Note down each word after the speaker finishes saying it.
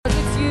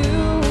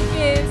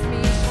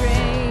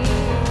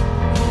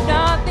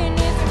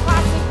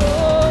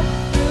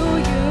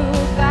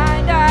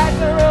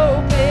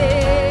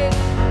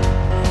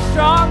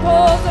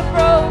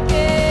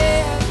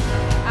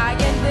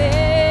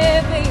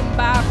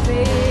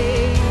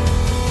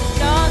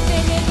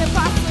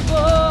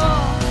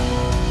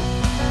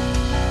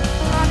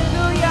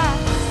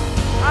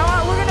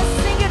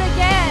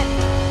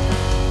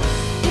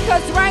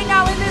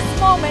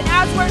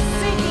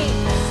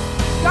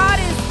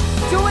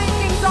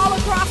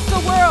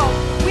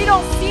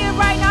don't see it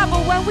right now,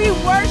 but when we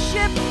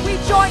worship, we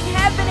join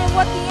heaven in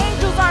what the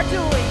angels are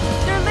doing.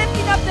 They're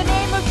lifting up the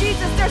name of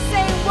Jesus. They're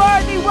saying,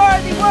 worthy,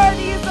 worthy,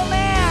 worthy is the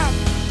Lamb,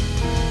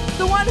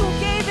 the one who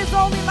gave his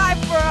only life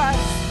for us.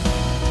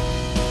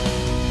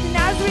 And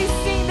as we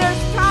sing,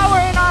 there's power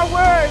in our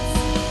words.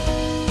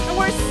 And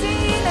we're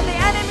singing, and the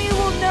enemy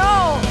will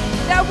know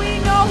that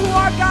we know who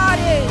our God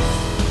is.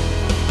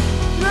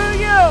 Through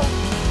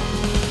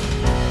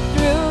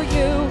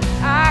you,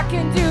 I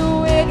can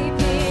do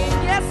anything.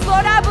 Yes,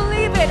 Lord, I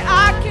believe it.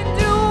 I can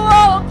do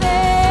all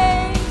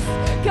things,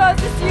 'cause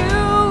it's you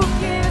who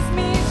gives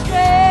me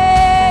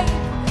strength.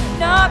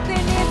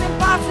 Nothing is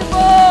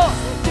impossible.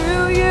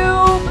 Through you,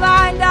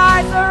 blind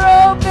eyes are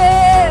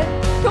open.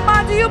 Come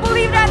on, do you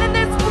believe that in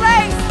this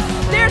place?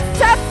 There's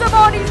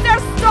testimonies,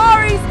 there's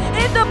stories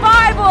in the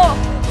Bible.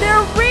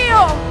 They're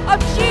real, of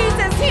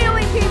Jesus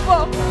healing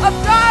people, of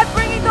God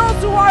bringing those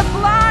who are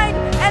blind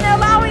and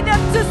allowing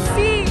them to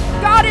see.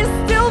 God is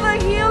still the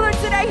healer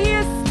today. He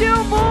is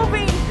still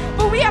moving.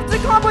 But we have to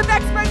come with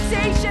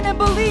expectation and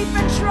belief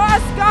and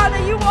trust, God,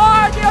 that you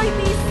are doing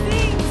these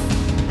things.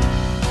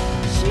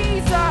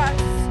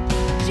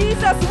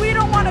 Jesus, we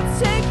don't want to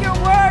take your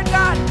word,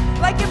 God,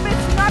 like if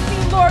it's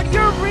nothing, Lord.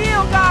 You're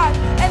real, God.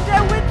 And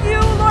then with you,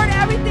 Lord,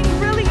 everything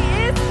really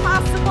is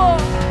possible.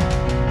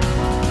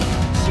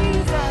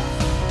 Jesus,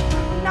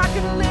 I'm not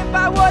going to live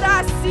by what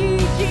I see,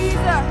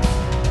 Jesus.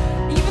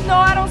 Even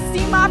though I don't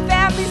see my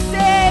family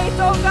saved,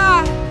 oh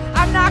God,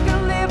 I'm not going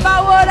to live by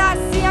what I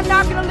see. I'm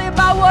not going to live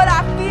by what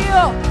I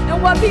feel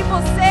and what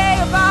people say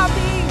about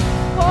me.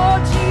 Oh,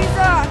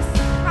 Jesus,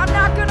 I'm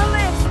not going to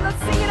live. So let's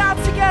sing it out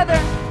together.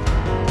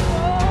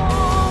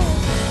 Oh,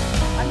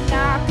 I'm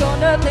not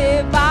going to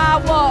live by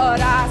what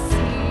I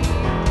see.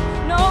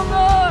 No,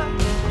 Lord,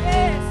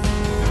 yes.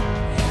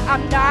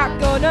 I'm not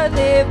going to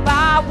live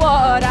by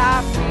what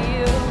I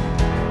feel.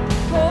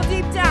 Oh,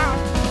 deep down,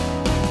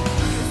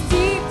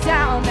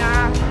 I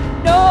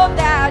know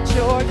that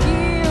you're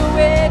here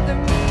with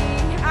me.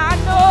 I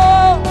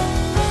know,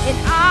 and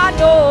I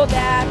know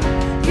that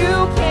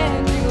you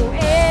can do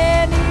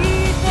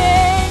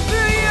anything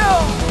through you.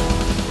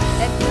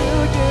 And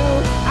through you,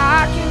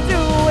 I can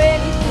do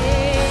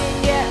anything,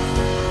 yes.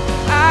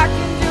 I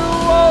can do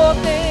all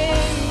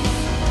things,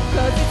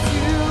 'cause it's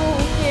you who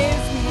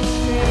gives me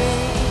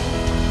strength.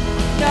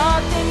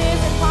 Nothing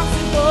is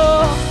impossible.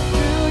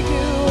 Through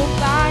you,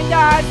 blind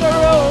eyes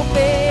are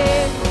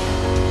open.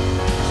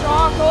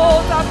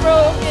 Strongholds are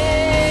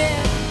broken.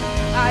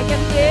 I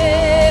am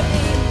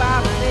living by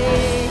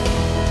faith.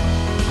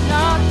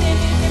 Nothing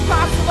is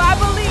impossible. I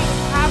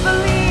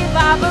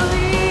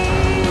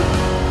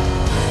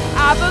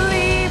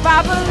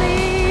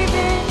believe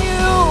in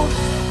you.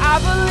 I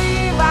believe.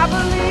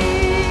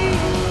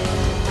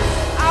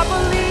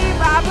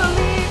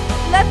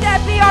 Let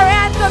that be our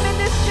anthem in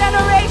this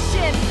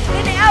generation.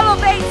 And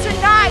elevate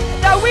tonight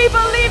that we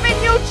believe in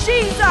you,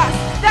 Jesus.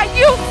 That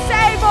you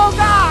save, oh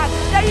God.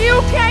 That you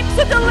came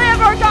to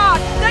deliver,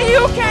 God. That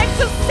you came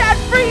to set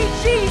free,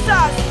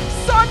 Jesus.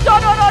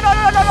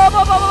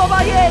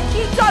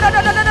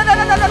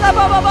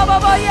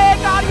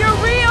 God, you're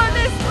real in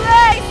this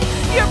place.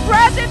 Your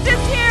presence is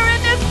here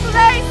in this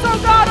place. Oh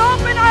God,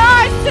 open our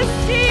eyes to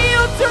see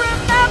you, to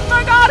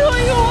remember, God, who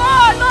you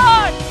are,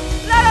 Lord.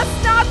 Let us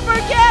not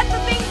forget the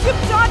things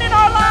you've done in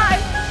our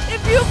lives.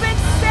 If you've been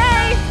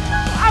saved,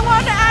 I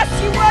want to ask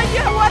you, what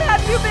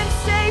have you been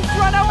saved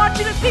from? I want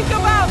you to think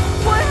about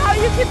how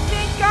you can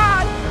thank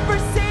God for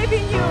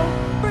saving you,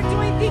 for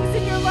doing things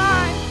in your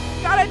life.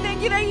 God, I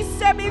thank you that you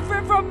set me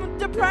free from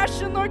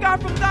depression, Lord God,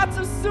 from thoughts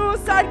of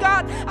suicide,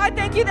 God. I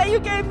thank you that you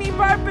gave me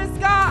purpose,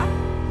 God.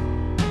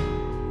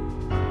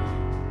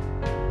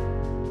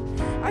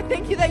 I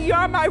thank you that you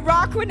are my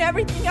rock when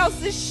everything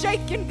else is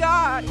shaken,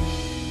 God.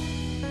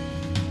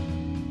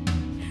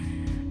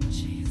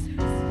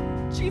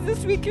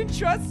 Jesus, we can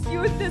trust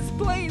you in this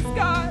place,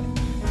 God.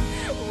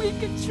 We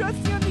can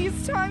trust you in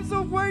these times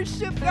of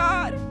worship,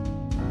 God.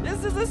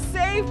 This is a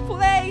safe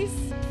place.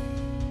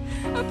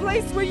 A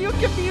place where you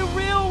can be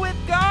real with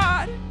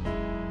God.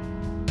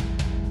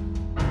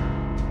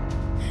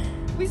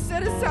 We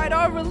set aside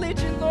our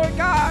religion, Lord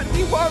God.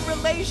 We want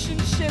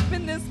relationship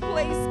in this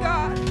place,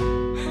 God.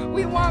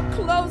 We want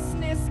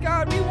closeness,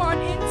 God. We want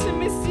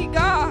intimacy,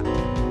 God.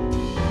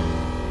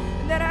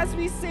 And that as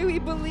we say we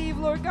believe,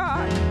 Lord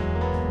God,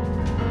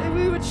 that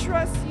we would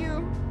trust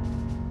you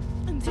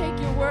and take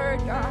your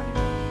word, God.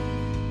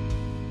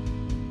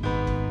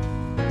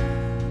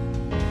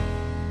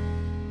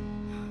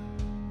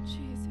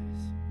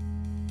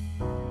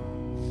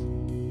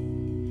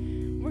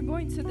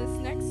 To this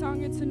next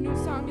song. It's a new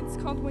song. It's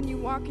called When You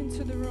Walk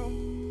Into the Room.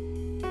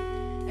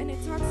 And it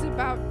talks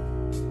about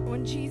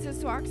when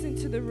Jesus walks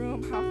into the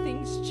room, how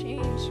things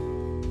change.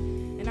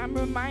 And I'm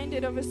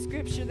reminded of a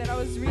scripture that I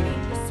was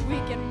reading this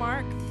week in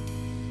Mark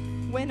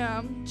when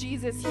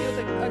Jesus healed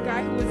a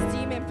guy who was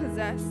demon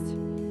possessed.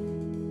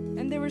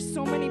 And there were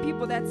so many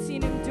people that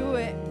seen him do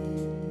it.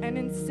 And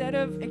instead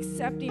of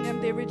accepting him,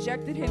 they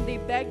rejected him. They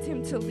begged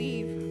him to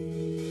leave.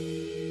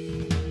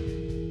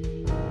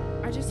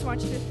 I I just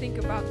want you to think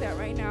about that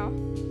right now.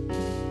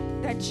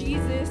 That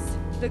Jesus,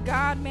 the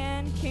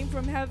God-man, came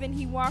from heaven.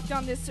 He walked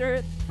on this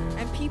earth,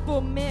 and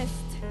people missed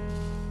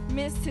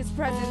his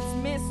presence,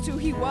 missed who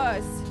he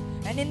was.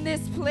 And in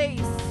this place,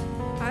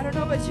 I don't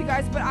know about you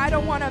guys, but I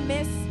don't want to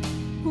miss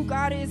who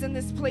God is in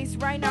this place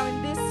right now,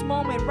 in this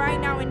moment, right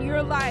now in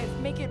your life.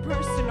 Make it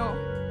personal.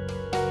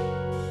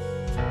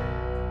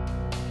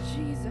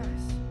 Jesus.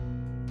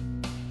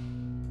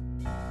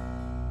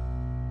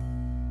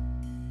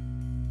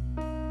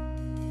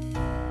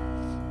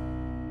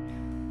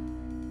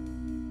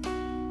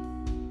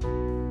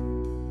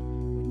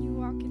 When you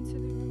walk into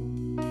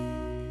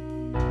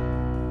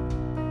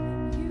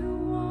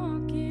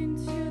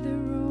the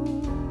room,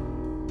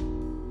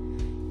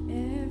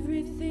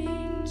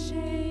 everything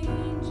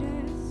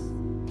changes.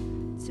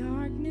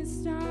 Darkness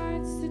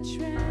starts to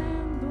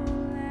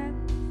tremble at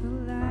the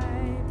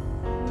light.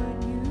 What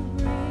you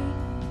bring,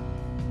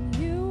 when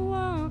you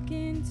walk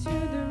into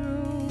the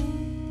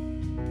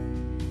room,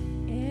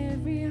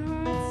 every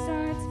heart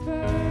starts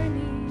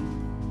burning,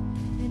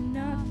 and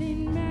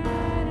nothing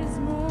matters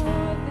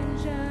more than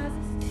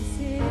just to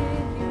sit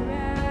here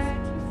at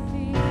your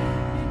feet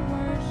and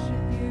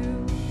worship you.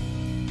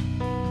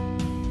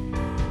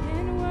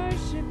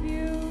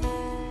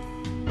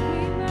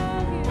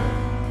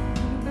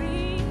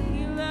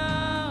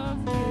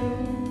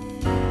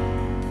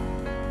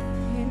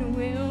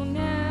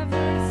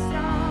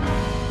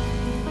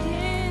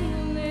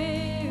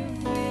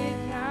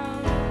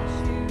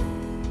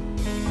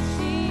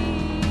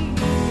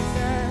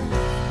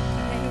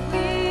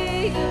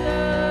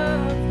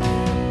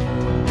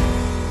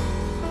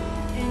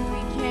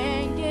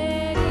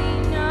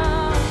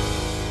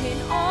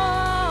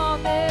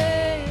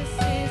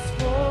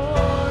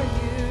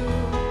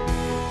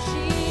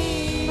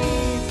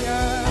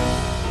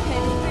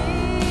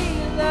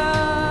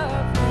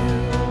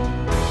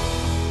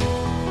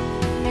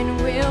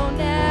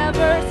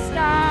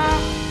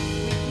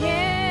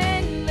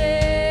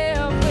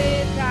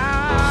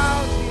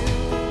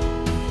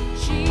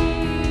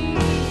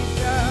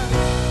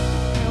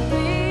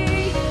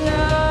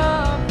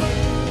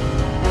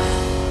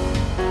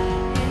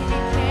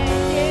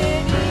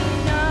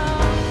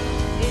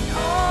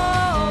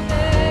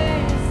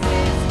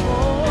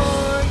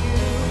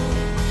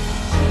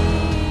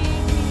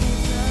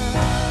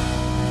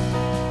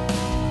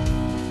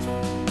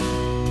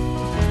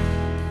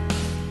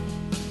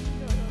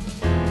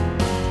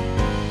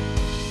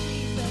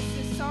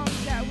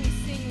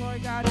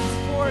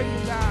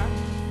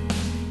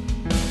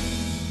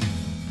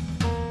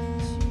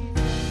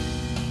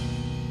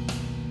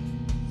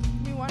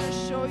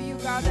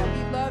 God, that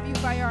we love you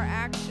by our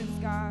actions,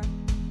 God.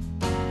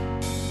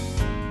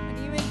 And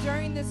even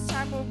during this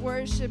time of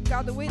worship,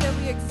 God, the way that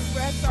we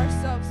express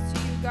ourselves to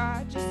you,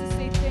 God, just to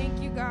say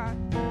thank you, God.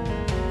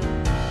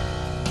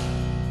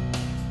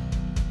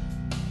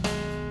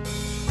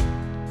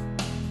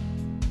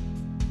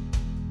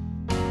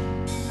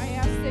 I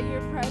ask that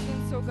your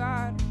presence, oh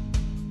God,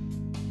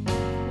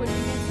 would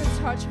begin to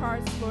touch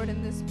hearts, Lord,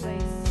 in this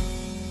place.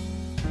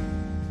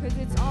 Because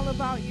it's all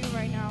about you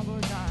right now,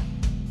 Lord God.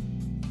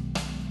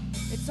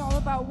 It's all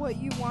about what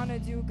you want to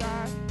do,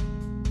 God.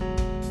 You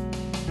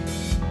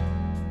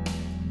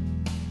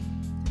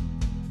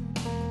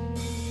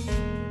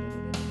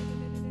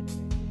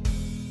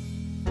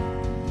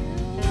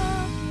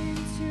walk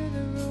into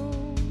the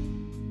room,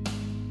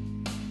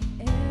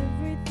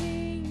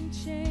 everything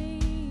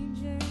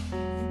changes.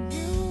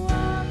 You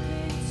walk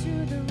into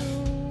the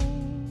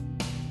room,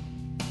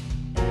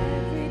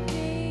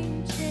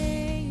 everything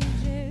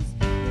changes.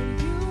 When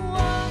you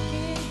walk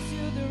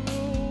into the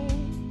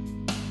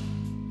room,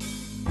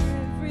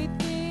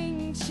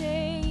 everything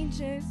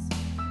changes.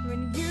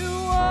 When you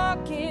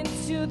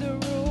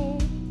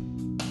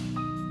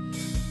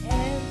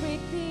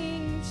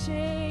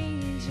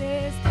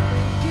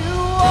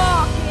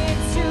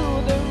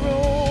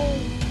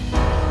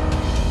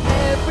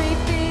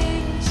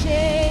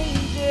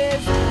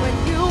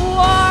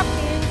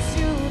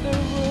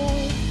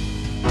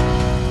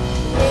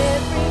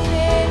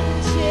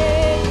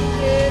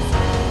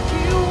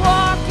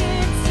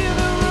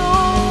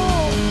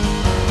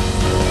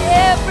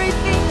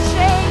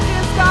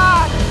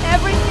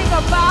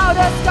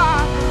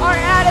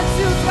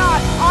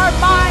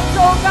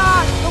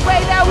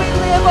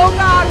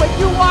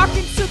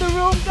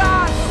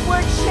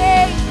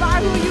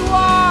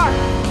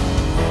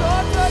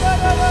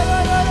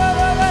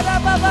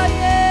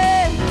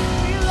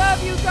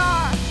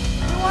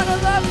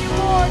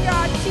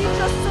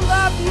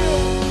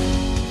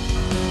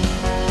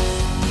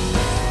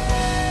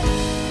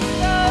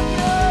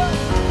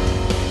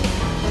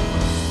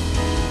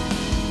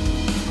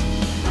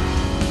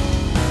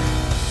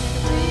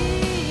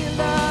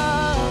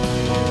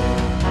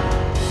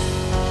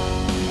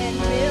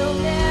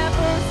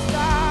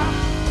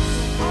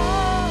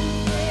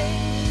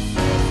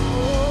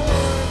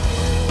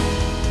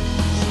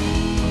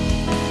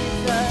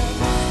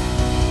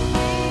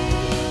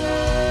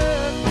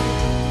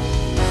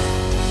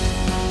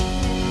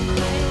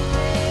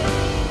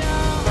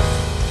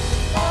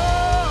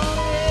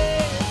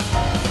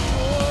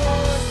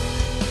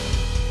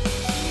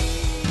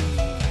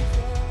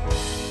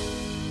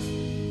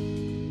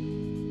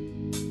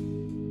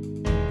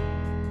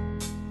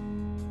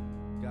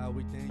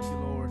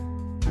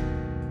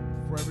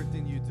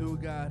you do,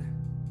 God,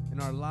 in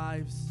our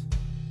lives.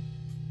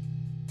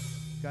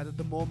 God, at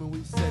the moment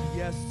we said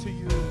yes to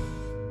you,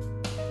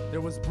 there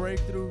was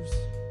breakthroughs.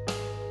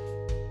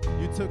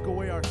 You took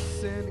away our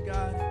sin,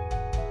 God.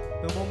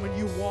 The moment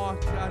you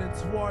walked, God,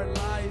 into our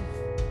life,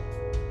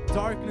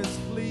 darkness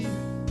flee.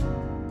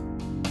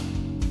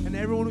 And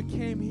everyone who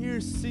came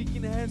here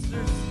seeking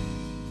answers,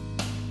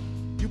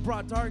 you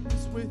brought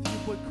darkness with you,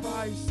 but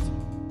Christ,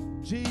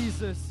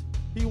 Jesus,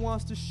 He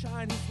wants to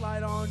shine His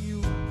light on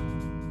you.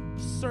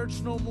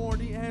 Search no more,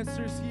 the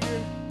answer's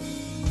here.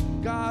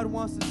 God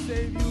wants to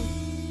save you.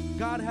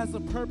 God has a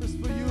purpose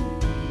for you.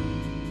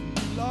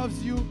 He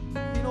loves you.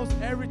 He knows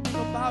everything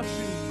about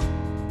you.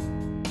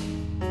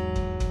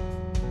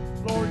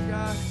 Lord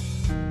God,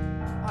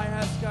 I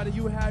ask, God, that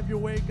you have your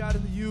way, God,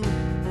 in the youth.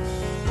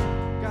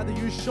 God, that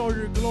you show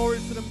your glory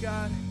to them,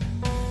 God.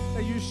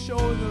 That you show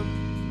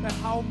them that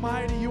how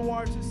mighty you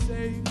are to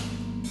save.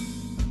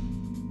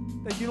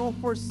 That you don't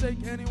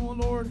forsake anyone,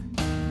 Lord.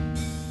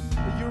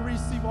 That you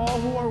receive all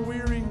who are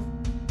weary.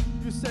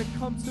 You said,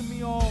 come to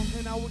me all,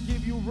 and I will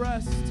give you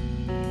rest.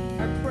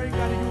 I pray,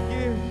 God, that you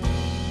give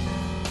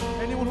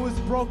anyone who is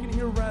broken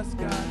here rest,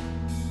 God.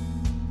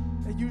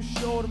 That you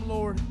show them,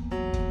 Lord,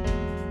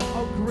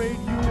 how great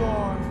you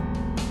are.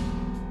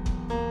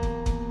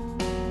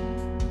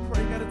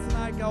 Pray, God, that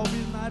tonight, God, will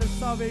be the night of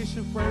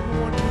salvation for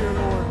everyone here,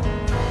 Lord.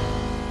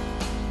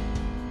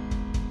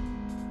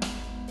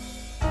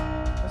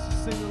 Let's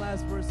just sing the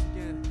last verse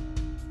again.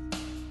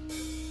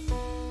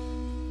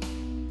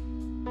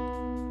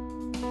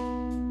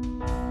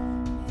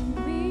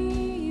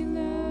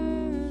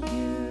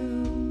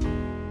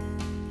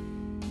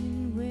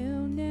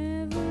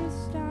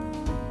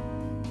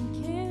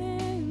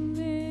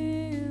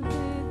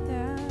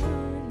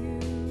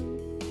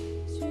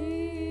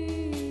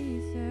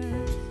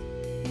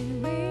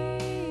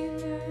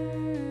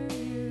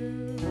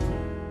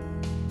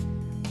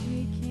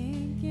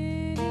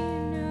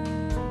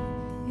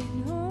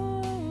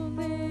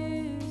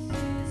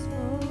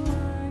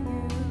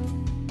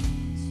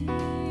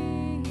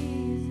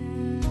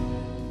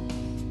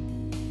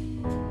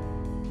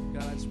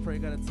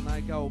 God, that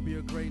tonight, God, will be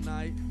a great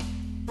night.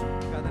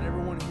 God, that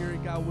everyone here,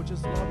 God, will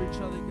just love each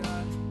other,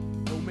 God.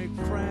 That will make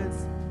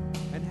friends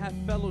and have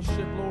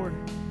fellowship, Lord.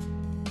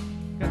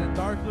 God, that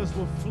darkness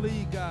will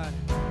flee, God,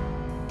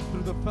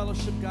 through the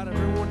fellowship, God, of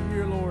everyone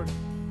here, Lord.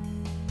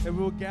 And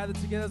we will gather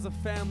together as a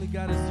family,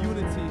 God, as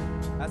unity,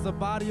 as a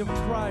body of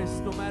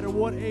Christ. No matter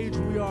what age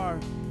we are,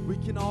 we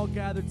can all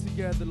gather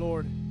together,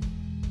 Lord.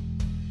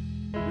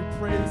 We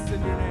pray this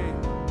in your name.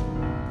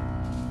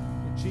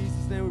 In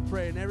Jesus' name we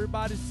pray. And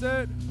everybody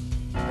said,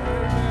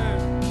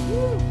 amen.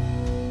 Woo.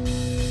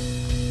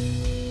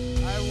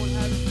 Everyone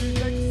have a seat.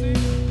 Take a seat.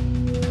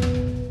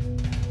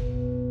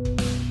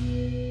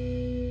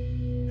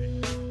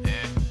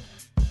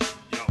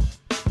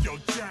 Yo,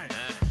 Jay.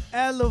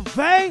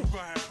 Elevate.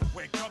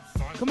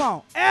 Come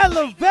on.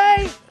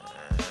 Elevate.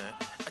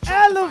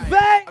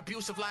 Elevate.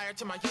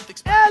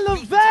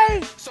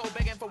 Elevate.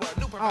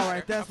 All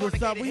right, that's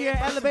what's up. We here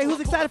at Elevate. Who's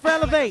excited for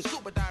Elevate?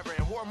 Y'all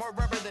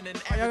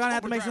gonna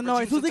have to make some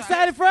noise. Who's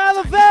excited for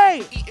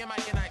Elevate?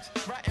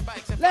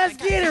 Let's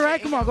get it,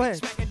 right? Come on, go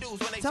ahead.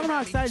 Tell them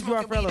how excited you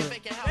are for Elevate. Let's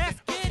get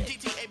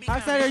it. How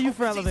excited are you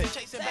for Elevate?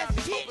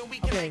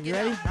 Okay, you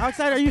ready? How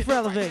excited are you for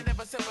Elevate?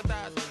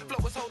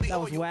 That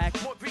was whack.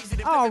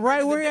 All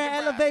right, we're here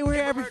at Elevate. We're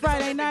here every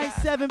Friday night,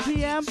 7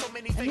 p.m.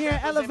 And here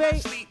at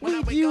Elevate,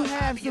 we do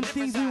have some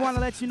things we want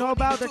to let you know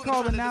about. They're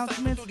called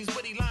announcements.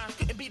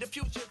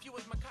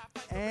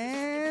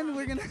 And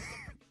we're going to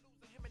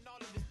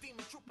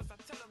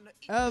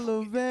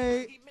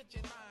Elevate.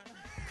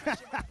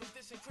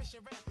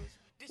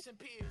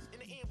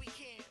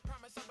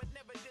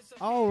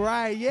 All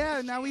right,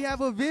 yeah, now we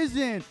have a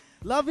vision.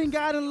 Loving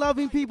God and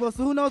loving people.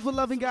 So who knows what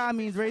loving God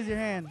means? Raise your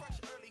hand.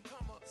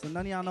 So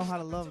none of y'all know how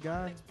to love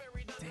God?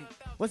 Dang.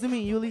 What's it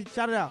mean, Yuli?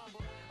 Shout it out.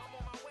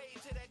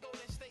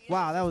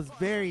 Wow, that was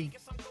very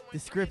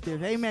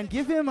descriptive. Amen.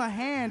 Give him a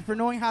hand for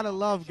knowing how to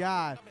love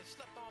God.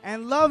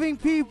 And loving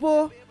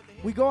people,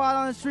 we go out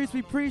on the streets,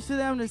 we preach to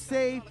them to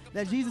save,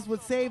 that Jesus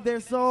would save their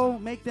soul,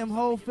 make them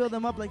whole, fill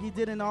them up like he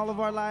did in all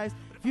of our lives.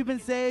 If you've been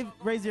saved,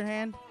 raise your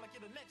hand.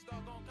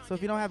 So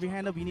if you don't have your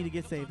hand up, you need to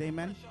get saved.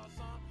 Amen.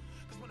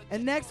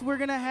 And next, we're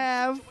going to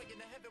have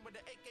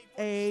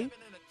we're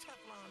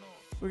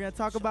going to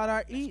talk about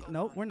our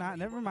Nope, we're not.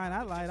 Never mind.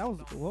 I lied.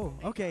 Whoa.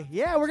 Okay.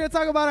 Yeah, we're going to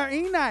talk about our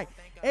E-Night.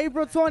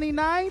 April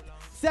 29th,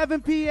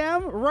 7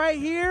 p.m. right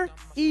here.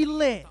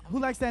 E-Lit. Who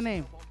likes that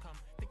name?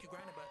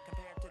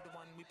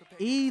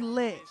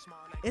 E-Lit.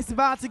 It's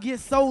about to get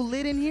so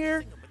lit in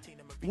here.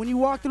 When you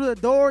walk through the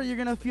door, you're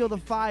going to feel the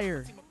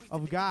fire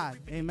of God.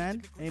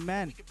 Amen.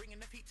 Amen.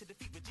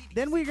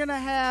 Then we're going to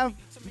have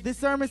this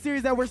sermon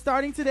series that we're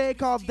starting today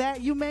called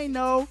That You May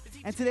Know.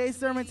 And today's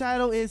sermon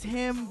title is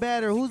Him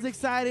Better. Who's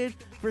excited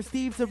for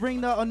Steve to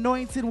bring the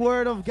anointed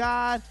word of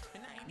God,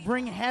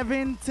 bring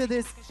heaven to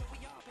this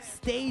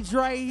stage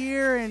right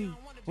here? And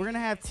we're going to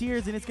have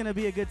tears and it's going to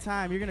be a good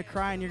time. You're going to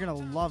cry and you're going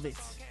to love it.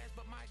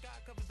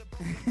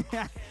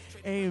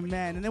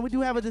 Amen. And then we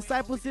do have a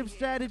discipleship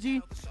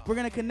strategy. We're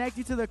going to connect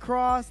you to the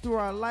cross through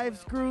our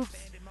lives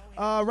groups.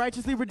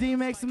 Righteously Redeemed,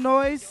 make some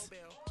noise.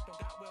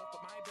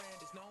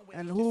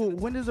 And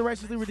when does the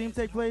Righteously Redeemed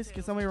take place?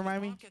 Can somebody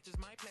remind me?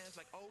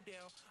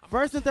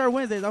 First and third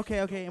Wednesdays.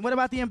 Okay. And what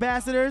about the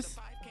ambassadors?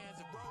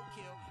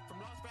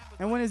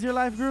 And when is your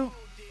life group?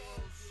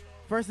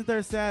 First and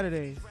third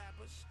Saturdays.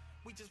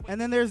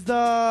 And then there's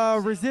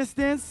the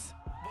resistance.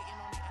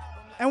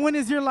 And when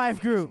is your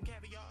life group?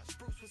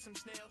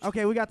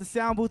 Okay, we got the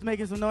sound booth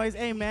making some noise.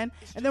 Amen.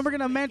 And then we're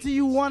going to mentor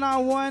you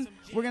one-on-one.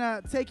 We're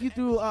going to take you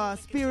through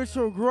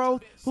spiritual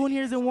growth. Who in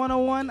here is in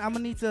 101? I'm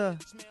going to need to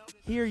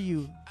hear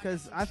you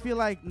because I feel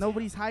like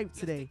nobody's hyped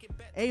today.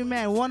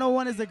 Amen.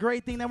 101 is a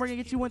great thing. Then we're going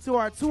to get you into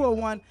our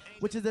 201,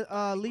 which is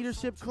a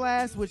leadership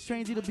class, which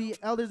trains you to be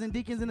elders and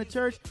deacons in the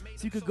church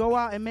so you could go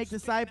out and make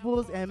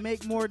disciples and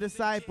make more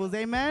disciples.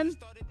 Amen.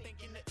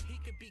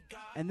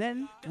 And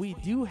then we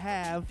do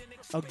have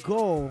a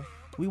goal.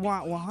 We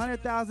want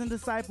 100,000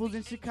 disciples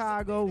in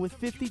Chicago with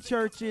 50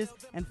 churches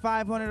and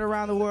 500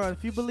 around the world.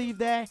 If you believe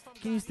that,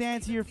 can you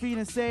stand to your feet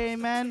and say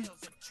amen?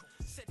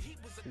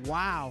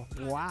 Wow.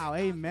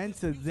 Amen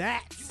to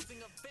that.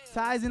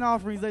 Tithes and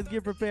offerings, let's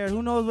get prepared.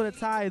 Who knows what a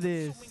tithe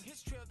is?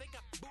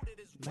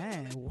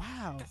 Man,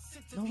 wow.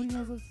 Nobody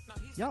knows what.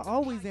 Y'all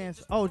always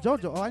answer. Oh,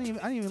 JoJo. Oh, I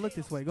didn't even look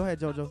this way. Go ahead,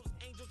 JoJo.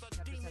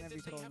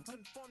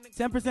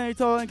 10% of your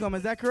total income.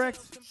 Is that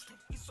correct?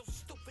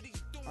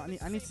 I need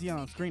to see it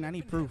on screen. I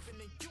need proof.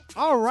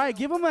 All right,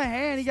 give him a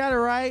hand. He got it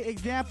right.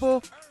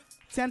 Example,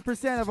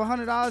 10% of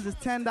 $100 is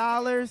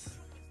 $10.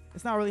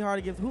 It's not really hard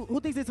to give. Who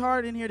thinks it's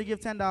hard in here to give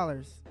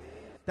 $10?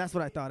 That's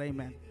what I thought.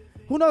 Amen.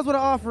 Who knows what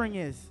an offering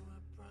is?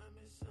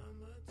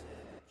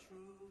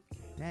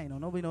 Dang,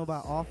 don't nobody know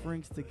about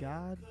offerings to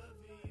God?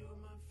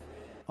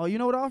 Oh, you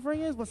know what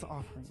offering is? What's the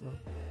offering, bro?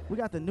 We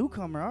got the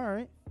newcomer. All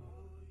right.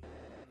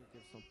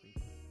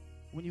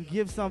 When you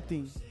give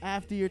something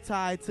after your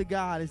tithe to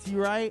God, is he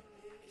right?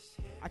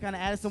 I kind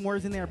of added some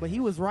words in there, but he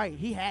was right.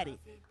 He had it.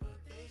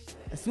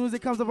 As soon as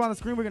it comes up on the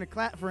screen, we're going to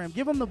clap for him.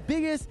 Give him the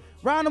biggest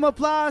round of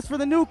applause for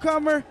the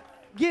newcomer.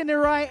 Getting it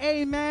right.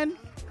 Amen.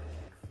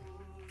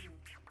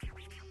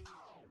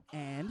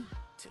 And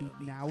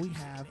now we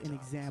have an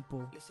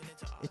example.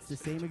 It's the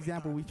same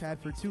example we've had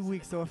for 2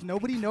 weeks. So if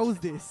nobody knows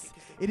this,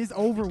 it is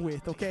over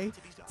with, okay?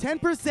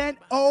 10%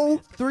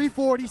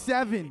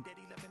 $347.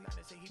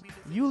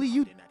 Yuli,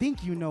 you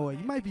think you know it.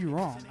 You might be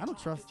wrong. I don't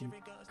trust you.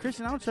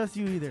 Christian, I don't trust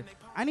you either.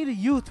 I need a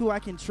youth who I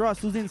can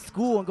trust, who's in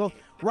school, and go,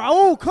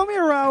 Raul, come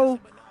here, Raul.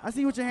 I see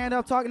you with your hand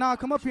up talking. No,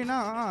 come up here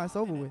now. It's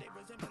over with.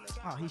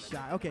 Oh, he's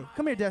shy. Okay,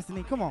 come here,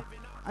 Destiny. Come on.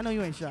 I know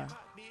you ain't shy.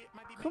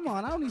 Come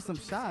on, I don't need some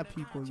shy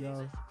people,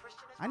 yo.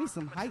 I need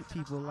some hype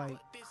people. Like,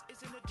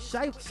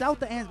 shout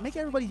the answer. Make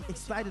everybody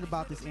excited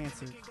about this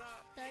answer.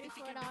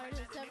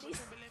 $34.70.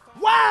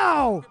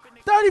 Wow!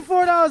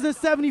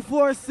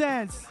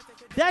 $34.74.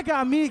 That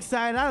got me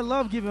excited. I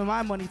love giving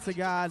my money to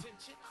God.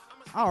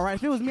 All right,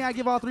 if it was me, I'd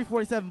give all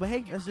 $347. But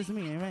hey, that's just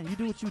me, amen. You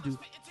do what you do.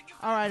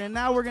 All right, and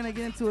now we're going to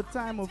get into a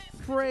time of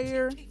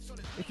prayer.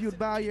 If you would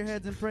bow your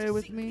heads and pray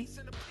with me.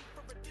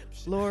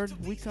 Lord,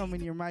 we come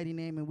in your mighty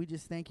name, and we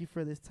just thank you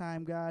for this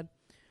time, God.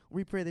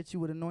 We pray that you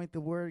would anoint the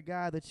word,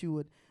 God, that you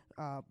would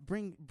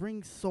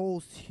bring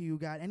souls to you,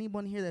 God.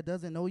 Anyone here that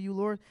doesn't know you,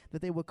 Lord,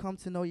 that they would come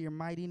to know your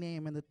mighty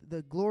name and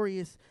the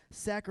glorious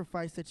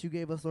sacrifice that you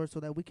gave us, Lord, so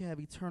that we can have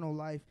eternal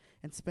life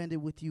and spend it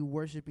with you,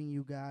 worshiping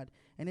you, God.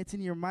 And it's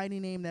in your mighty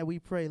name that we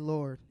pray,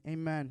 Lord.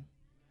 Amen.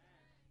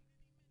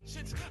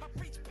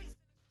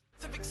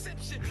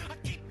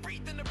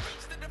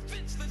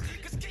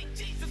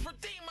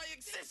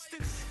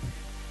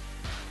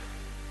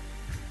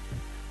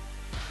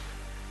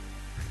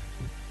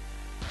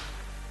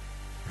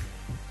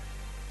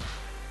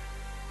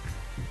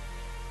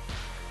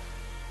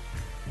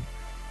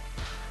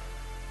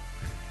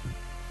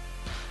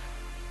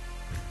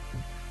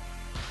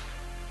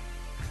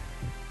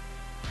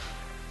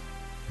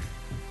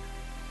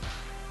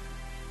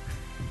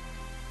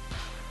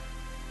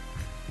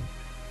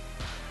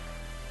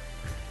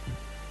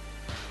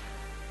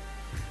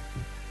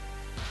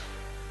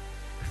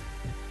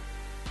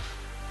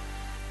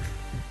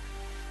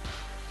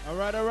 All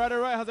right.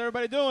 How's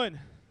everybody doing?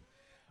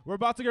 We're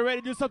about to get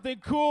ready to do something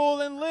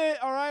cool and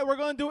lit. All right, we're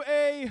going to do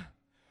a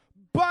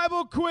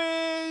Bible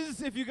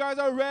quiz. If you guys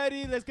are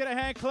ready, let's get a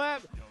hand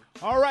clap.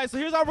 All right, so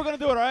here's how we're going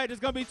to do it, all right? There's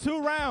going to be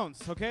 2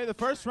 rounds, okay? The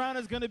first round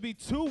is going to be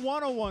 2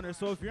 one-on-oneers.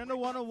 So if you're in the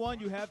one-on-one,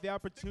 you have the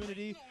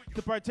opportunity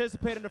to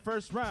participate in the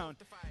first round.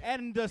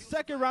 And the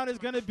second round is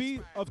going to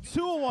be of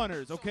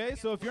 2-on-oneers, okay?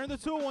 So if you're in the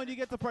 2-on-one, you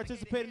get to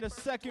participate in the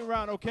second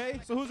round, okay?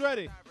 So who's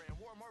ready?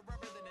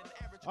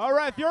 All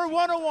right, if you're a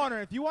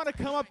one-on-oneer, if you want to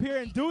come up here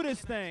and do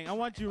this thing, I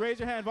want you to raise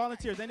your hand,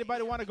 volunteers.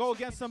 Anybody want to go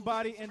against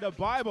somebody in the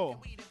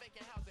Bible?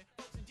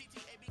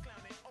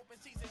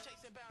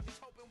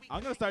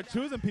 I'm going to start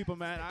choosing people,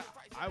 man.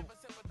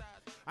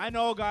 I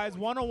know, guys,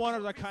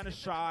 one-on-oneers are kind of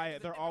shy.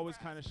 They're always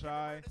kind of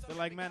shy. They're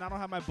like, man, I don't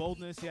have my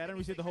boldness yet. I didn't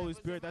receive the Holy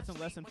Spirit. That's in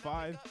lesson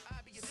 5,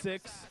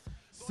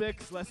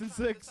 6, lesson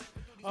 6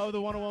 of the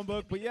one-on-one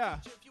book. But, yeah.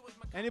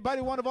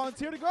 Anybody want to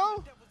volunteer to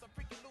go?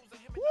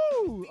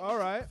 Woo! All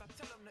right.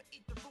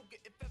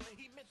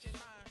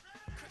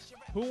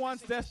 Who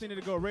wants Destiny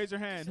to go? Raise your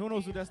hand. Who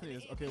knows who Destiny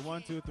is? Okay,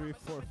 1, 2, 3,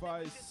 4,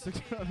 5,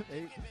 6, 7,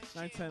 8,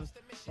 9, 10.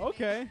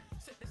 Okay.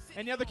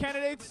 Any other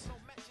candidates?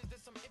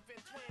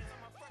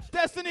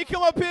 Destiny,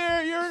 come up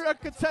here. You're a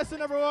contestant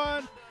number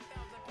 1.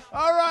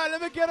 All right,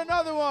 let me get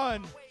another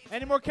one.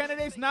 Any more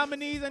candidates,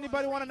 nominees?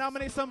 Anybody want to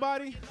nominate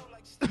somebody?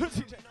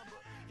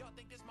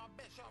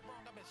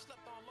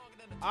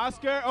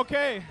 Oscar,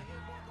 okay.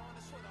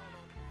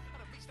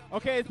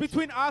 Okay, it's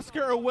between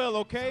Oscar or Will,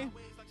 okay?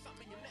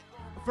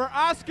 For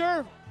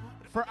Oscar,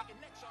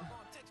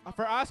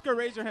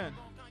 raise your hand.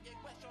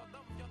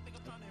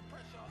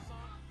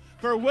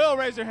 For Will,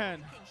 raise your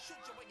hand.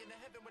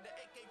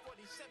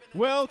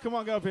 Will, come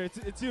on, go up here.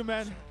 It's you,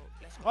 man.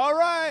 All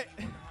right.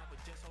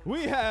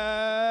 We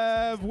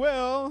have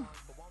Will.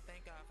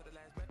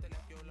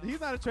 He's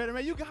not a traitor,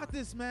 man. You got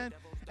this, man.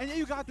 And yeah,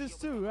 you got this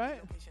too,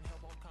 right?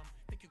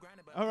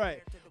 All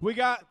right. We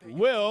got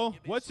Will.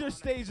 What's your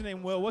stage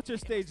name, Will? What's your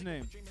stage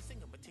name?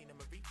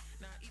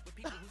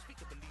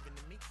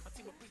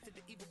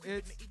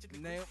 It's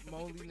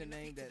only the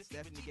name that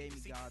Stephanie gave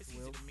me, God's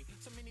Will.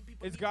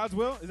 It's God's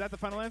Will? Is that the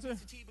final answer?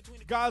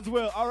 God's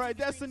Will. All right,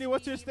 Destiny,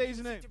 what's your stage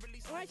name?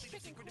 Orange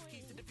Chicken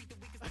Queen.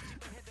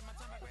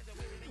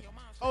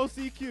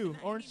 OCQ,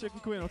 Orange Chicken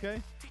Queen, okay?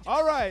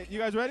 All right, you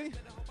guys ready?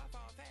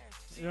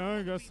 Yeah,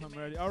 I guess I'm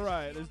ready. All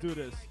right, let's do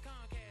this.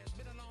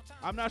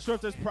 I'm not sure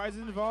if there's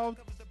prizes involved,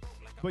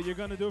 but you're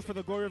going to do it for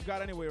the glory of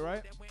God anyway,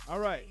 right? All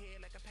right.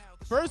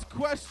 First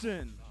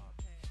question.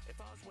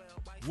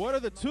 What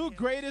are the 2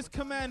 greatest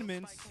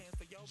commandments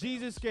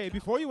Jesus gave?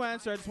 Before you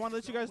answer, I just want to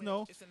let you guys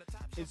know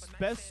it's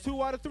best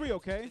 2 out of 3,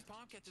 okay?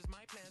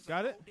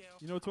 Got it?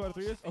 You know what 2 out of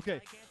 3 is? Okay.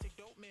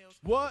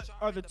 What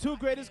are the 2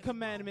 greatest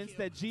commandments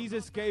that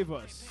Jesus gave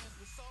us?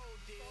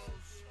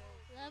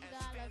 Love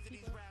God, love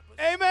people.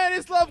 Amen.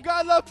 It's love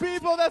God, love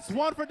people. That's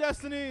 1 for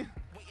Destiny.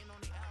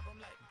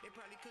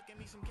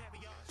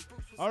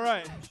 All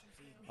right.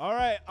 All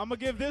right. I'm going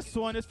to give this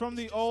one. It's from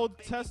the Old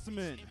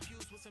Testament.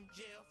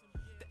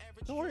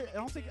 Don't worry.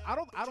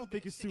 I don't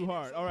think it's too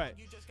hard. All right.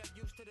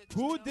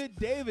 Who did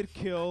David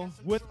kill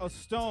with a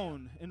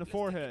stone in the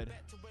forehead?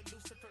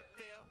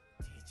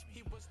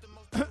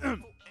 His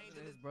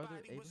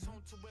brother, Abraham?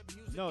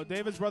 No,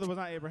 David's brother was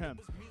not Abraham.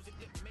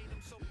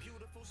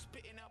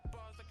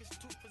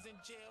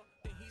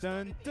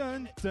 Dun,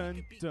 dun,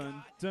 dun,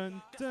 dun,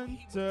 dun, dun,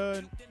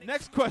 dun.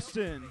 Next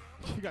question.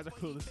 You guys are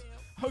clueless.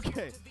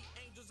 Okay.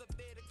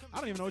 I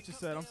don't even know what you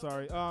said. I'm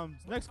sorry.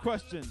 Next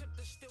question.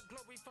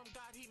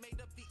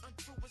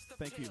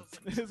 Thank you.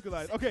 It's good.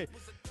 Okay.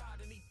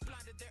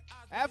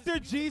 After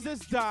Jesus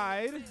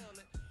died,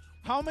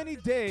 how many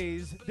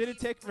days did it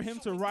take for him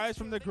to rise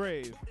from the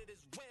grave?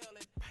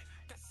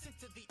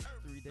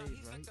 3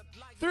 days, right?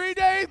 3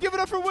 days. Give it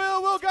up for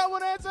Will. Will got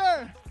one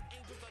answer.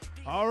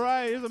 All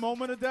right. Here's a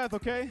moment of death,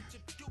 okay?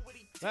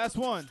 Last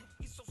one.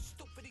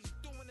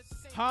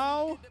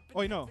 How?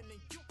 Wait, no.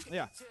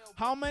 Yeah.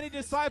 How many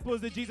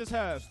disciples did Jesus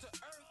have?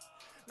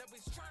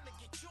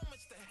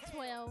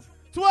 12.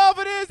 12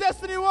 it is.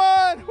 Destiny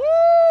won.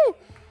 Woo!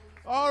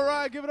 All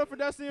right. Give it up for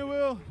Destiny and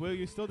Will. Will,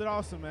 you still did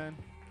awesome, man.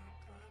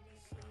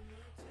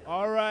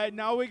 All right.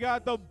 Now we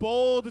got the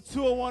bold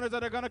 201ers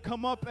that are going to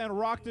come up and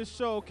rock this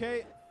show,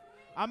 okay?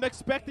 I'm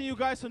expecting you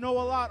guys to know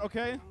a lot,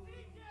 okay?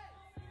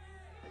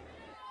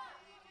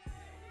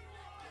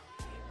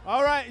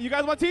 All right. You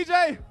guys want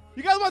TJ?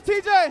 You guys want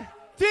TJ?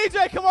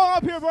 TJ, come on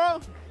up here, bro.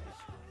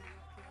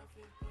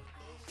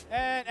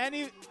 And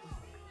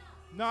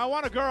no, I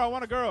want a girl. I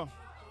want a girl.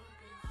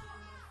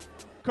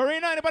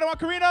 Karina, anybody want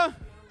Karina?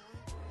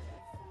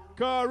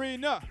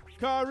 Karina.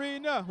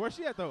 Where's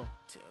she at, though?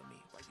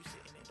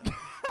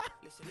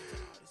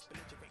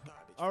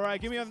 All right,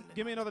 give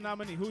me another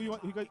nominee. Who you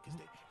want? Who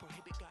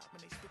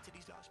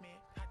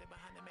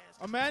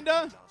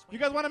Amanda? You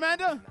guys want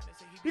Amanda?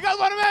 You guys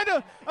want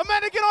Amanda?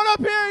 Amanda, get on up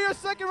here. You're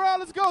second round.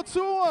 Let's go.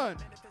 2-1.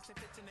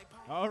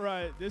 All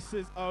right, this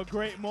is a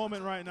great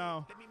moment right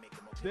now.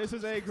 This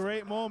is a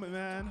great moment,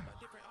 man.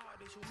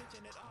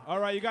 All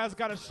right, you guys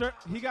got a shirt.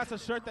 He got a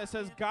shirt that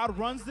says God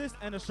runs this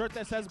and a shirt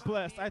that says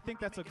blessed. I think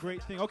that's a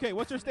great thing. Okay,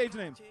 what's your stage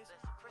name?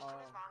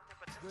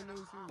 Good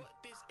News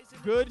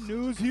Hughes. Good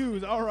News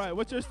Hughes. All right,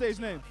 what's your stage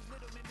name?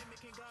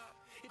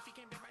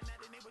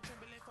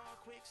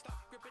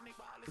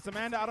 It's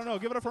Amanda. I don't know.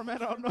 Give it up for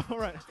Amanda. I don't know. All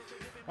right.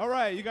 All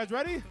right, you guys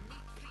ready?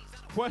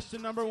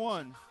 Question number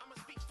 1.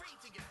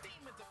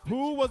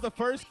 Who was the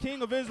first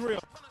king of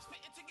Israel?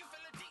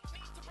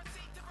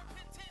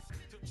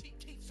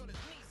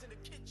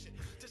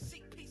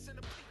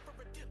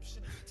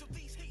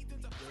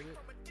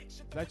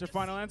 That's your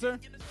final answer?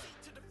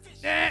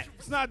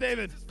 It's not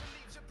David.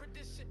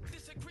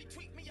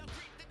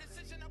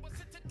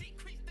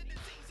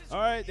 All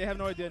right, they have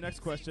no idea. Next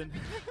question.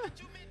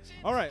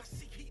 All right.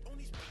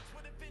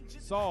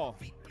 Saul.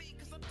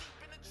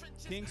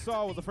 King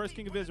Saul was the first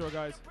king of Israel,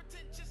 guys.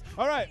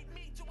 All right.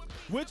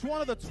 Which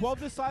one of the 12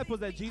 disciples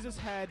that Jesus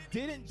had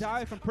didn't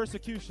die from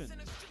persecution?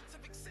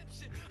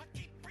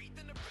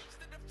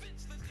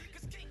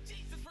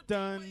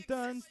 dun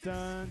dun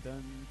dun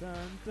dun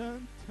dun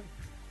dun.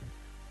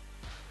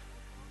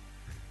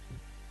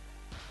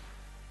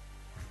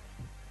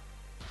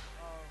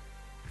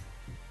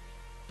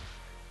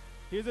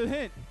 Here's a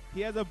hint. He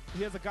has a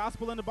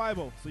gospel in the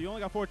Bible, so you only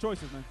got 4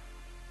 choices, man.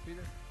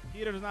 Peter?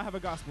 Peter does not have a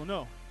gospel.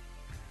 No.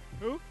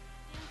 Who?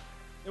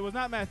 It was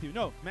not Matthew.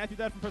 No, Matthew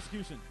died from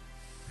persecution.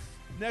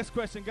 Next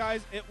question,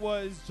 guys. It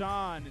was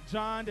John.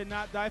 John did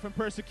not die from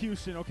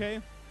persecution, okay?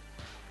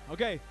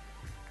 Okay.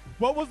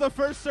 What was the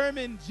first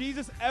sermon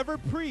Jesus ever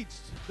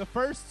preached? The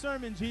first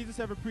sermon Jesus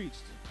ever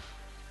preached.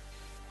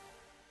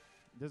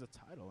 There's a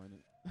title in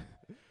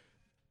it.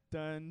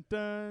 Dun,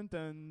 dun,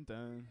 dun,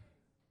 dun.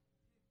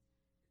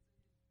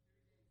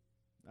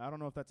 I don't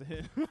know if that's a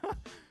hit.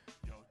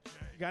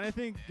 Got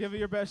anything? Give it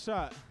your best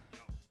shot.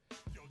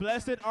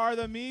 Blessed are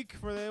the meek,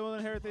 for they will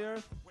inherit the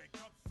earth.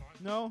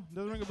 No?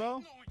 Doesn't ring a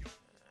bell?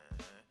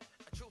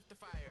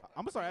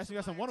 I'm going to start asking you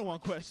guys some one-on-one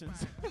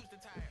questions.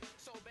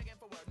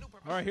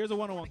 All right, here's a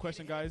one-on-one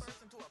question, guys.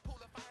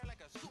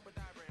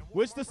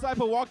 Which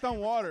disciple walked on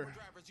water?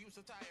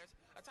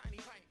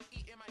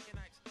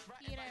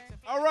 Peter.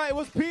 All right, it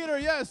was Peter,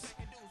 yes.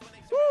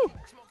 Woo!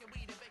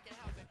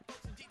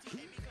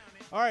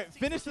 All right,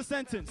 finish the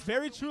sentence.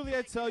 Very truly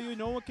I tell you,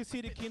 no one can see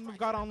the kingdom of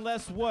God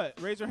unless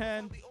what? Raise your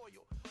hand.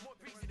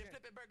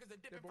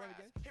 They're born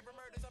again?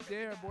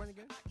 They're born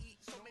again?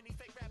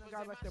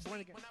 God, like they're born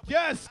again.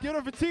 Yes, give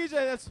it for TJ.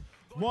 That's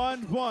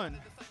 1-1.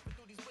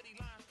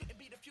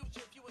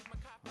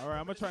 All right,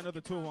 I'm going to try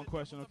another 2-in-1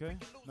 question, okay?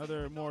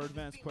 Another more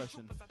advanced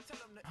question.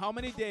 How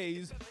many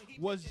days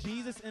was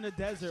Jesus in the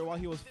desert while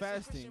he was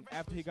fasting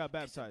after he got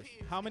baptized?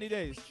 How many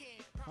days?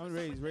 How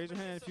many days? Raise your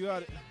hand if you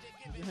got it.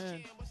 Raise your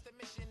hand.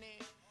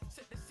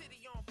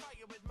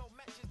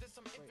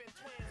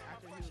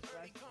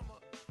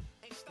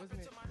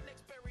 Wasn't it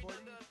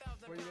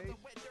 40 days?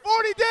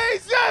 40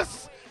 days,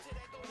 yes!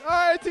 All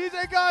right,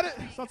 TJ got it.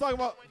 That's what I'm talking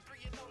about.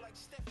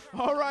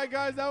 All right,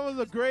 guys, that was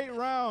a great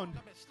round.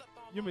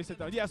 You may sit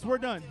down. Yes, we're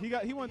done.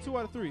 He won 2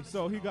 out of 3,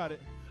 so he got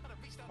it.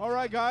 All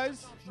right,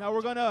 guys, now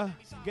we're going to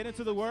get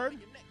into the word.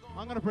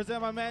 I'm going to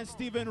present my man,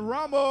 Steven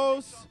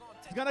Ramos.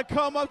 He's going to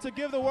come up to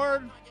give the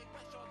word.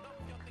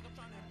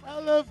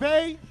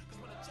 Elevate.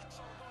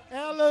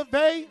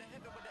 Elevate.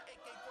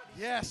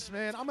 Yes,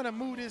 man. I'm going to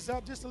move this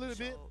up just a little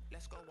bit.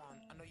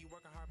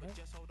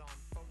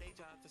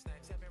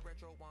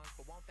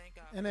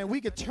 And then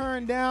we could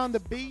turn down the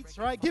beats,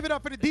 right? Give it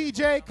up for the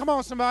DJ. Come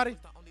on, somebody.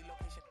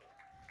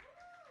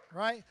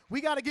 Right?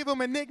 We got to give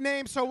him a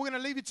nickname, so we're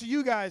going to leave it to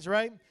you guys,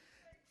 right?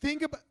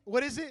 Think about,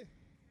 what is it?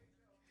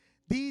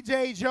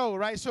 DJ Joe,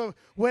 right? So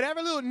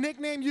whatever little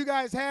nickname you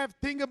guys have,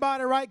 think about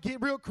it, right?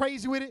 Get real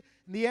crazy with it.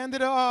 And the end of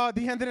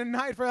the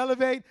night for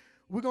Elevate,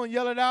 we're going to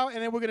yell it out,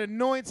 and then we're going to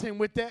anoint him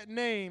with that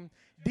name.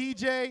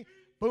 DJ,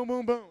 boom,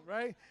 boom, boom,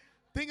 right?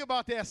 Think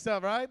about that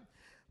stuff, right?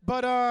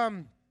 But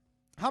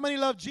how many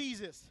love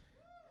Jesus?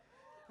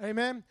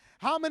 Amen.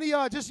 How many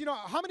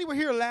how many were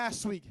here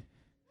last week?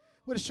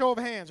 With a show of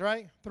hands,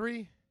 right?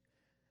 3,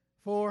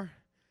 4,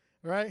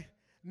 right?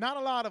 Not a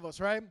lot of us,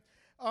 right?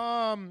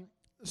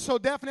 So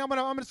definitely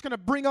I'm just gonna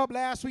bring up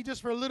last week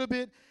just for a little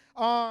bit,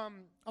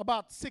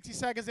 about 60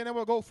 seconds, and then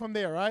we'll go from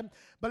there, right?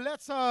 But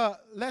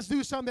let's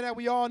do something that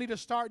we all need to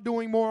start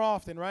doing more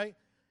often, right?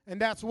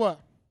 And that's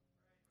what?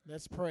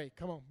 Let's pray.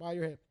 Come on, bow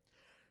your head.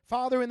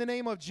 Father, in the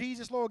name of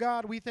Jesus, Lord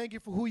God, we thank you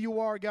for who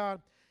you are,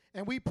 God.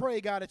 And we pray,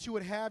 God, that you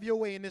would have your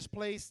way in this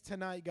place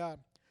tonight, God.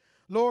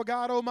 Lord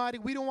God Almighty,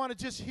 we don't want to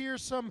just hear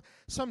some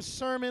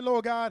sermon,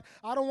 Lord God.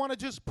 I don't want to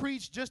just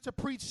preach just to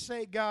preach's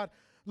sake, God.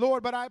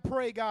 Lord, but I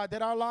pray, God,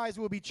 that our lives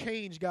will be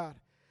changed, God.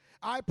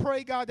 I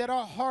pray, God, that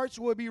our hearts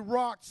will be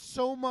rocked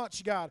so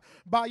much, God,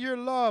 by your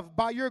love,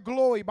 by your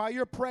glory, by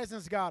your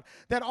presence, God,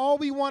 that all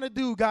we want to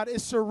do, God,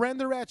 is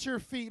surrender at your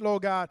feet,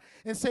 Lord God,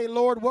 and say,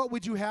 Lord, what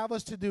would you have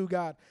us to do,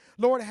 God?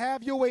 Lord,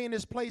 have your way in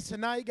this place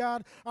tonight,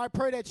 God. I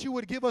pray that you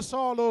would give us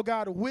all, Lord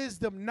God,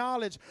 wisdom,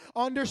 knowledge,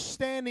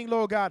 understanding,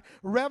 Lord God,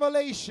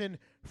 revelation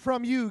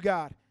from you,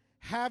 God.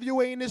 Have your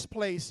way in this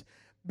place.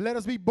 Let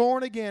us be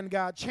born again,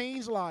 God.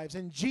 Change lives.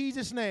 In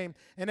Jesus' name.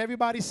 And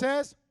everybody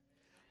says,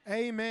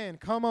 amen.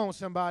 Come on,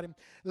 somebody.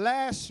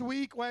 Last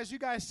week, well, as you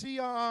guys see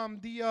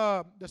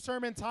the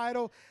sermon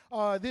title,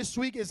 this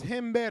week is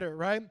Him Better,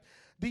 right?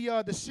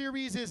 The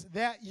series is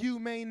That You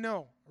May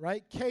Know,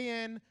 right?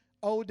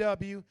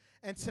 KNOW.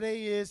 And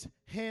today is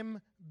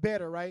Him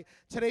Better, right?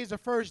 Today's the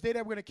first day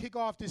that we're going to kick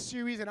off this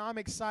series, and I'm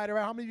excited,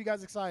 right? How many of you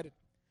guys excited?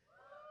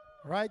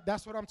 Right?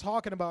 That's what I'm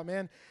talking about,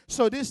 man.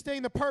 So this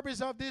thing, the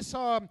purpose of this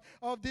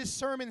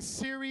sermon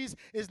series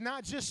is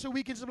not just so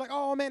we can just be like,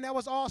 oh, man, that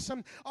was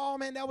awesome. Oh,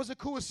 man, that was a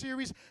cool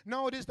series.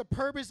 No, it is the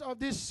purpose of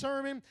this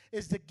sermon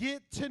is to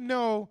get to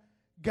know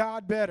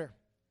God better.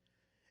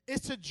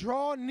 It's to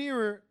draw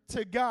nearer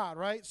to God,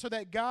 right? So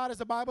that God, as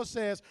the Bible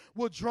says,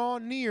 will draw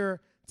near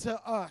to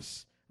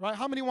us, right?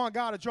 How many want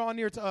God to draw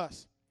near to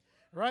us,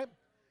 right?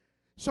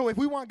 So if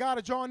we want God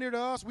to draw near to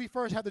us, we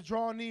first have to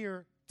draw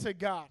near to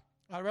God.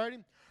 All righty?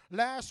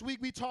 Last week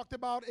we talked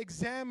about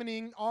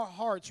examining our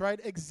hearts, right?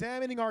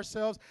 Examining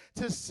ourselves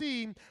to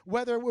see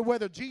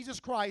whether Jesus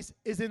Christ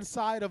is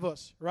inside of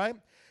us, right?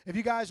 If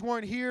you guys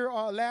weren't here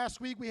last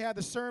week, we had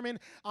the sermon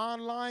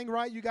online,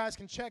 right? You guys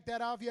can check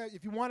that out.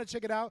 If you want to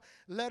check it out,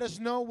 let us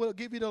know. We'll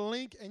give you the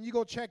link, and you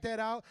go check that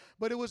out.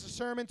 But it was a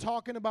sermon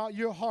talking about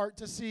your heart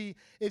to see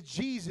if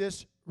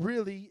Jesus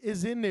really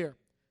is in there,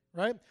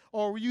 right?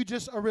 Or were you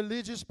just a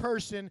religious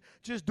person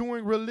just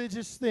doing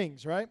religious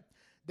things, right?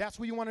 That's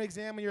what you want to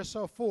examine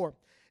yourself for.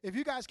 If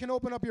you guys can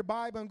open up your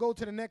Bible and go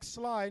to the next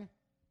slide,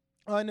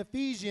 in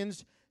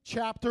Ephesians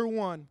chapter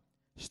 1,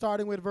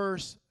 starting with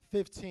verse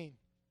 15.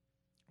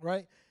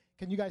 Right?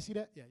 Can you guys see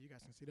that? Yeah, you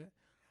guys can see that.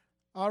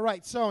 All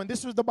right, so, and this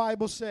is what the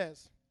Bible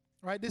says.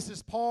 Right? This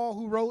is Paul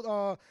who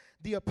wrote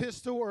the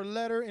epistle or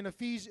letter in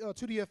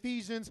to the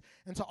Ephesians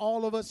and to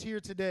all of us here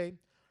today.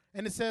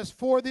 And it says,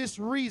 for this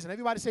reason.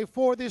 Everybody say,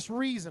 for this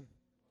reason.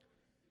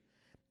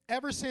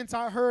 Ever since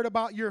I heard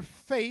about your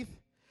faith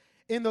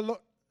in the Lord,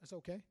 that's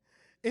okay,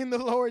 in the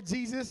Lord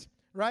Jesus,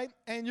 right,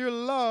 and your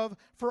love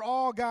for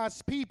all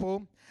God's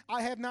people,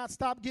 I have not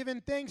stopped giving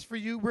thanks for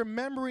you,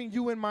 remembering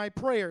you in my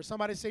prayers.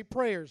 Somebody say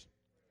prayers.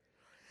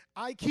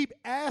 I keep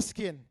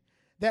asking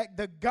that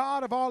the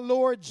God of our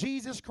Lord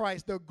Jesus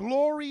Christ, the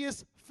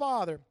glorious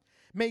Father,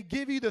 may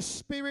give you the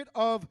spirit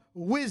of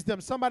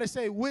wisdom. Somebody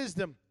say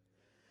wisdom.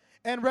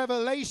 And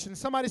revelation.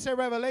 Somebody say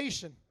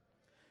revelation.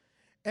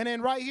 And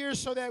then right here,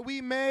 so that we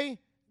may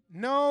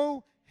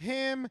know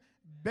him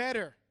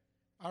better.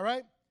 All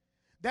right?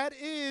 That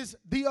is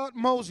the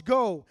utmost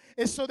goal.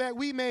 Is so that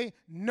we may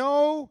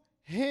know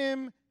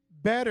him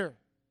better.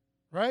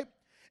 Right?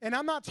 And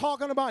I'm not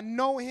talking about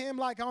know him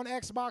like on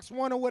Xbox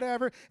One or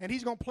whatever, and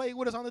he's going to play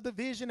with us on the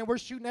division, and we're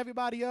shooting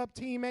everybody up,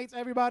 teammates,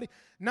 everybody.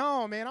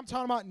 No, man, I'm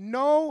talking about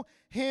know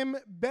him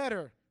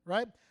better.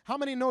 Right? How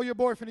many know your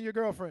boyfriend or your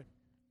girlfriend?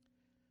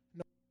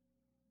 No.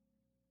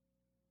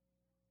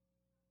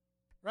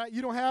 Right?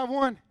 You don't have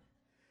one?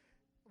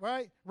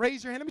 Right?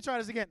 Raise your hand. Let me try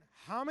this again.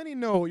 How many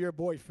know your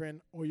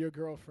boyfriend or your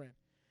girlfriend?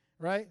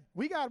 Right?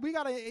 We got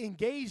to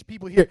engage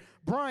people here.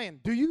 Brian,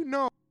 do you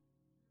know?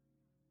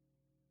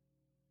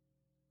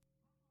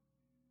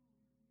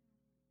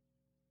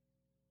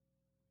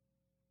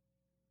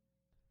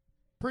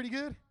 Pretty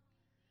good?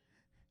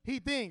 He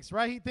thinks,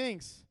 right? He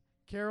thinks.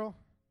 Carol,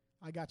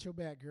 I got your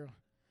back, girl.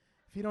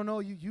 If you don't know,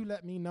 you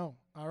let me know,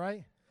 all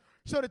right?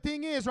 So the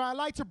thing is, right, I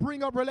like to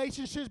bring up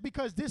relationships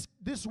because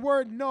this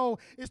word know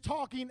is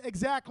talking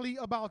exactly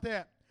about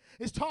that.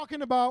 It's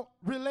talking about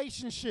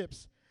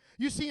relationships.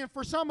 You see, and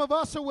for some of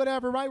us or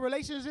whatever, right,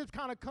 relationships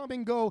kind of come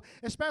and go,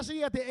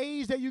 especially at the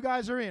age that you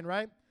guys are in,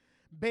 right?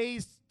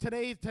 Babes,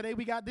 today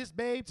we got this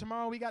babe,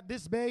 tomorrow we got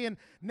this babe, and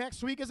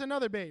next week is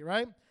another babe,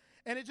 right?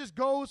 And it just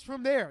goes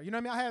from there. You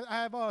know what I mean?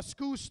 I have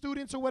school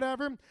students or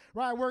whatever.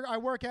 Right? I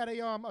work at a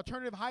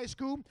alternative high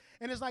school,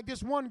 and it's like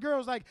this one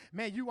girl's like,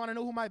 man, you want to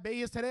know who my bae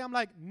is today? I'm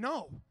like,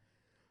 no.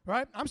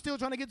 Right? I'm still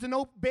trying to get to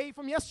know bae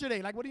from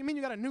yesterday. Like, what do you mean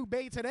you got a new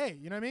bae today?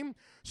 You know what I mean?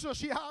 So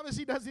she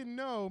obviously doesn't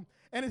know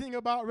anything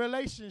about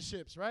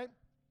relationships, right?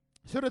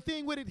 So the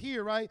thing with it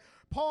here, right,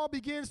 Paul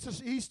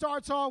he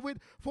starts off with,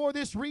 for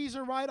this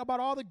reason, right, about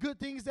all the good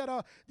things that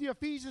the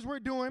Ephesians were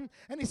doing.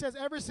 And he says,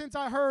 ever since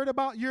I heard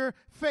about your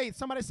faith.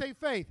 Somebody say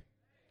faith,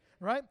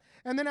 right?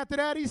 And then after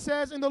that, he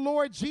says, in the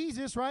Lord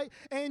Jesus, right,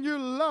 and your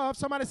love.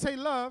 Somebody say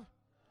love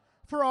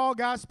for all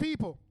God's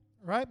people,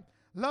 right?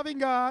 Loving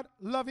God,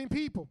 loving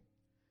people.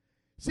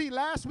 See,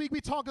 last week we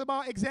talked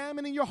about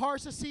examining your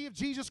hearts to see if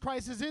Jesus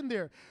Christ is in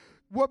there.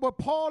 What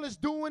Paul is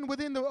doing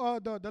within the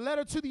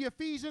letter to the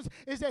Ephesians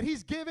is that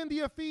he's given the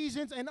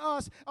Ephesians and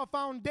us a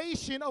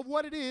foundation of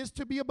what it is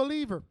to be a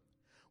believer,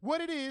 what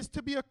it is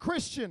to be a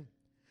Christian.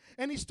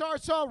 And he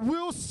starts off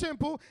real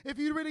simple. If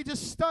you really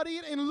just study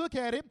it and look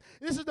at it,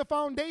 this is the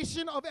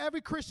foundation of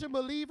every Christian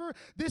believer.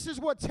 This is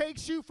what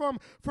takes you from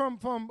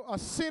a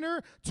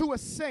sinner to a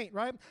saint,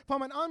 right?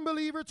 From an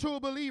unbeliever to a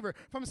believer.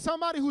 From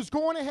somebody who's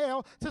going to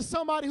hell to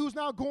somebody who's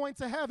now going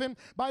to heaven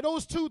by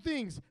those two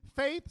things.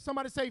 Faith,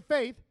 somebody say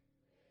faith,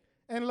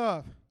 and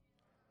love.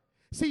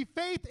 See,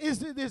 faith is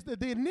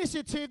the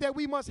initiative that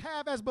we must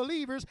have as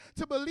believers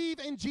to believe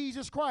in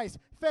Jesus Christ.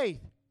 Faith,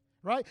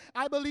 right?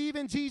 I believe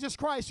in Jesus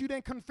Christ. You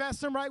then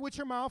confess him right with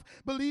your mouth,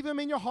 believe him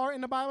in your heart,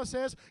 and the Bible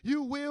says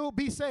you will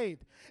be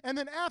saved. And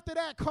then after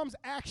that comes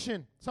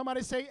action.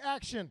 Somebody say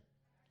action,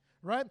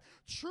 right?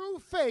 True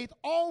faith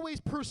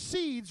always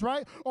proceeds,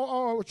 right?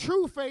 Or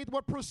true faith,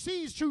 what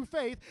precedes true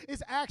faith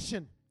is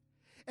action.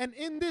 And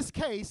in this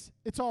case,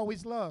 it's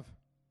always love.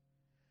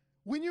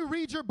 When you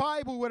read your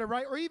Bible with it,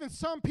 right, or even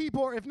some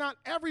people, or if not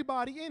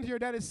everybody in here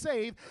that is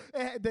saved,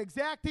 the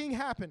exact thing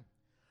happened.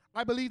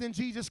 I believed in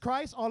Jesus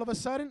Christ. All of a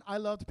sudden, I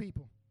loved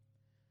people.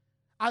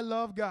 I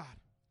love God,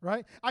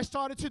 right? I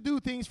started to do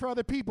things for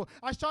other people.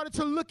 I started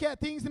to look at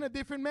things in a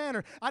different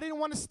manner. I didn't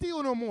want to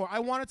steal no more. I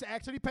wanted to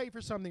actually pay for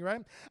something,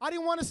 right? I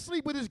didn't want to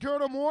sleep with this girl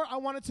no more. I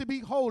wanted to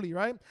be holy,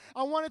 right?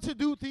 I wanted to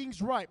do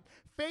things right.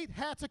 Faith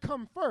had to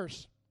come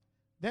first,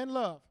 then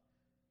love.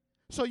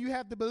 So you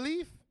have the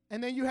belief,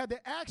 and then you had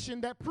the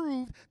action that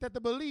proved that the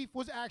belief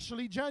was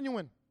actually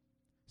genuine.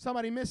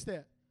 Somebody missed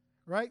that,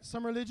 right?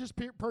 Some religious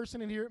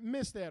person in here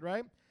missed that,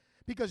 right?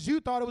 Because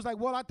you thought it was like,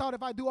 well, I thought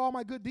if I do all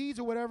my good deeds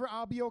or whatever,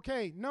 I'll be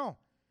okay. No.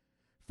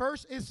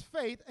 First is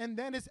faith, and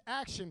then is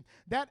action.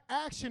 That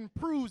action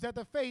proves that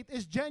the faith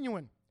is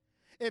genuine.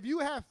 If you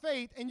have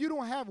faith and you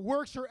don't have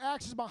works or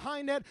actions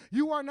behind that,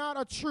 you are not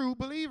a true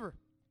believer.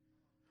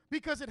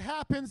 Because it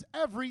happens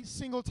every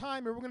single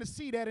time, and we're going to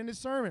see that in this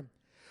sermon.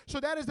 So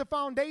that is the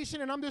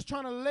foundation, and I'm just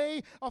trying to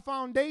lay a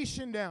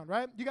foundation down,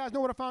 right? You guys know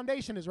what a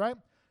foundation is, right?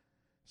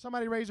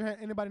 Somebody raise your hand.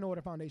 Anybody know what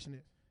a foundation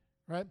is,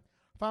 right?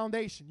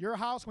 Foundation. Your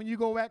house, when you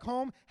go back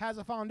home, has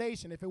a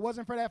foundation. If it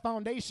wasn't for that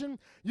foundation,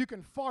 you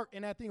can fart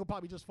and that thing will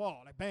probably just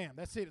fall. Like, bam,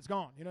 that's it, it's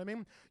gone. You know what I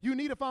mean? You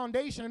need a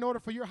foundation in order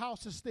for your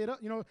house to stand up,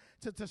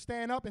 to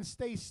stand up and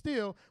stay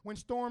still when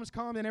storms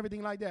come and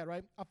everything like that,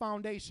 right? A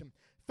foundation.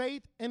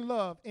 Faith and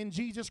love in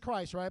Jesus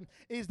Christ, right,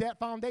 is that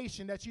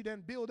foundation that you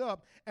then build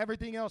up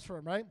everything else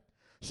from, right?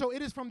 So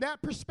it is from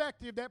that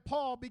perspective that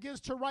Paul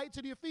begins to write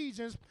to the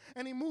Ephesians,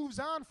 and he moves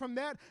on from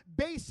that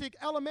basic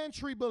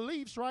elementary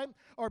beliefs, right,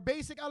 or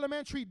basic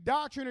elementary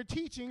doctrine or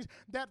teachings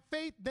that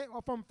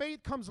from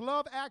faith comes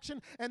love,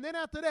 action, and then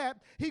after that,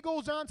 he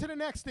goes on to the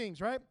next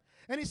things, right?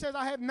 And he says,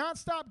 I have not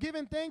stopped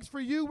giving thanks for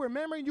you,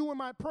 remembering you in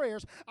my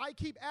prayers. I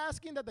keep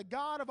asking that the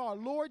God of our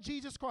Lord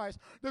Jesus Christ,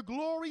 the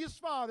glorious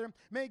Father,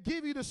 may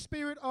give you the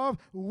spirit of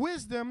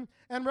wisdom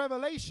and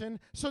revelation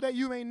so that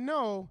you may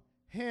know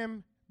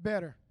him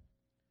better.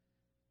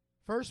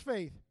 First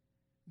faith,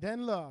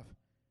 then love.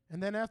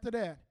 And then after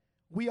that,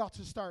 we ought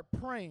to start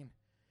praying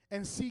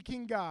and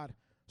seeking God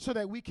so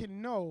that we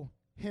can know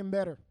him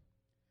better.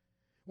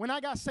 When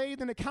I got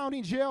saved in the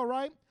county jail,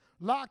 right,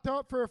 locked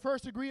up for a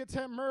first-degree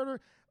attempt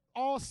murder,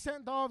 all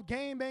sent off,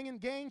 gang banging,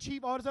 gang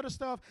chief, all this other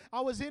stuff.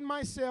 I was in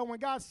my cell when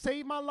God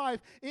saved my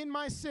life in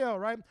my cell,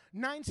 right?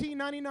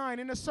 1999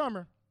 in the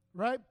summer,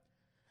 right?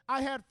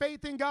 I had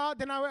faith in God.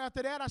 Then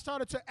after that, I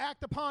started to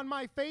act upon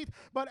my faith.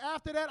 But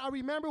after that, I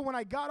remember when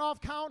I got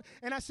off count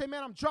and I said,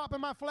 man, I'm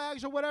dropping my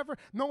flags or whatever,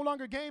 no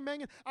longer gang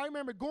banging. I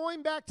remember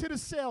going back to the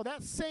cell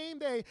that same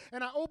day,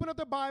 and I opened up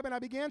the Bible and I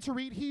began to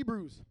read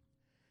Hebrews.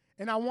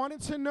 And I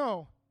wanted to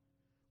know,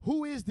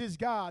 who is this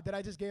God that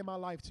I just gave my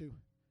life to?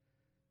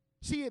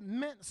 See, it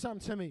meant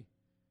something to me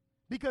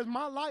because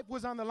my life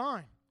was on the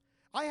line.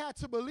 I had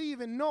to believe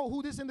and know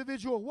who this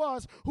individual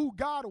was, who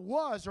God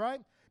was,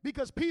 right?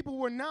 Because people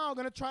were now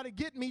going to try to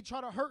get me, try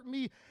to hurt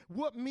me,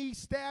 whoop me,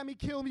 stab me,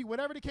 kill me,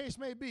 whatever the case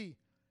may be.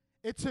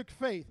 It took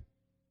faith,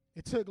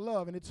 it took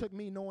love, and it took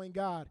me knowing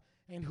God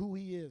and who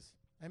he is.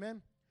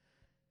 Amen?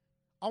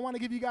 I want to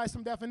give you guys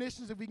some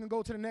definitions if we can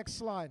go to the next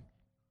slide.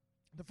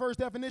 The first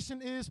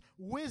definition is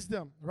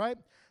wisdom, right?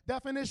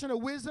 Definition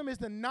of wisdom is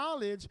the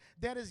knowledge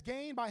that is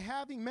gained by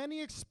having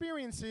many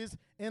experiences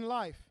in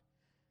life.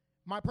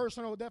 My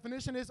personal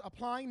definition is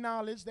applying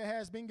knowledge that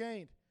has been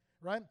gained,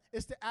 right?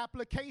 It's the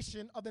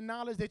application of the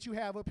knowledge that you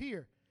have up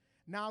here.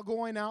 Now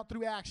going out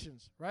through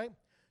actions, right?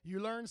 You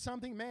learn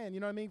something, man, you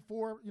know what I mean?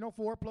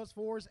 4 plus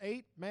 4 is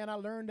 8. Man, I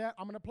learned that.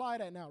 I'm going to apply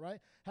that now, right?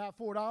 Have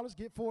 $4,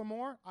 get 4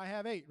 more. I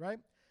have 8, right?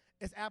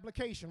 It's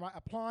application, right?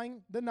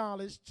 Applying the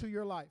knowledge to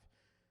your life.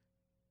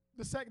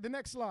 The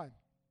next slide.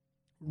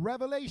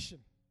 Revelation,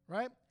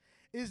 right,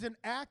 is an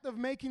act of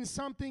making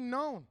something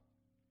known,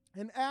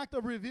 an act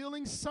of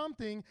revealing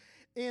something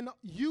in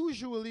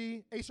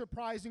usually a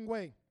surprising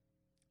way.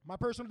 My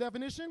personal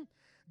definition,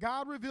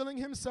 God revealing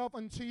himself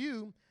unto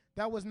you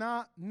that was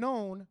not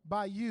known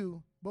by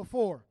you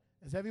before.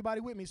 Is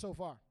everybody with me so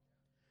far?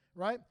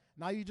 Right?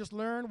 Now you just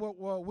learned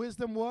what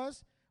wisdom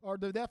was, or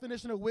the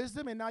definition of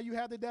wisdom, and now you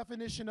have the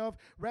definition of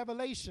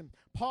revelation.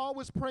 Paul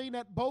was praying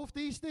that both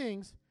these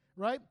things,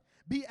 right,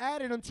 be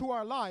added unto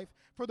our life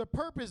for the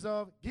purpose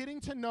of getting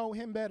to know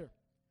him better.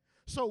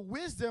 So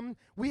wisdom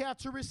we have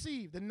to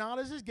receive. The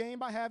knowledge is gained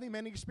by having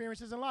many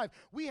experiences in life.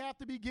 We have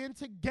to begin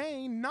to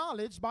gain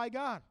knowledge by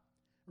God,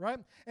 right?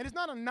 And it's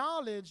not a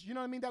knowledge, you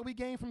know what I mean, that we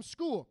gain from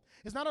school.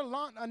 It's not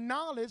a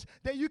knowledge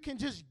that you can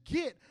just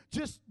get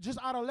just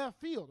out of left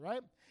field,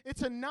 right?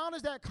 It's a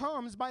knowledge that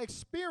comes by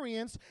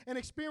experience and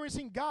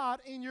experiencing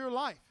God in your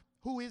life.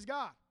 Who is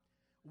God?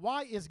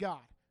 Why is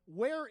God?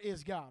 Where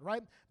is God,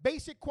 right?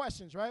 Basic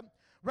questions, right?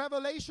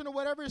 Revelation or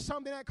whatever is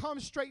something that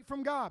comes straight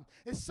from God.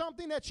 It's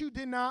something that you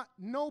did not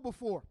know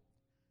before.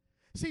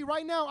 See,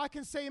 right now I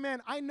can say,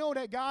 man, I know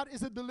that God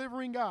is a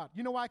delivering God.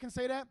 You know why I can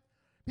say that?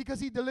 Because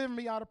he delivered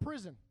me out of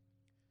prison.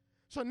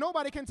 So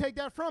nobody can take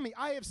that from me.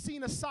 I have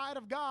seen a side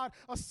of God,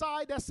 a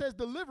side that says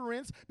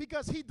deliverance,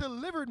 because he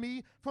delivered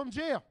me from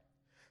jail.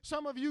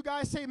 Some of you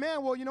guys say,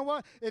 man, well, you know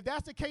what? If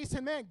that's the case,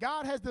 then, man,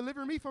 God has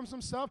delivered me from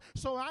some stuff,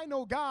 so I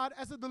know God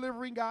as a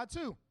delivering God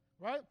too,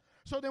 right?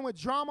 So then when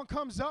drama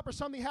comes up or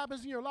something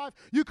happens in your life,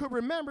 you could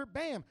remember,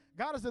 bam,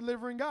 God is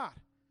delivering God.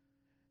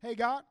 Hey,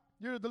 God,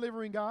 you're a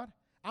delivering God.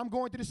 I'm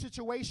going through the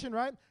situation,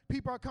 right?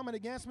 People are coming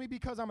against me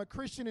because I'm a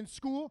Christian in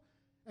school,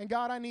 and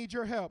God, I need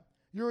your help.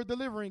 You're a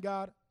delivering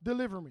God.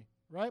 Deliver me,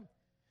 right?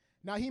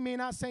 Now, he may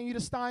not send you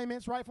to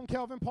Steinmetz, right, from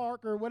Kelvin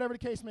Park or whatever the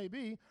case may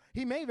be.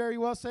 He may very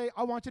well say,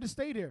 I want you to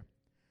stay there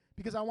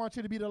because I want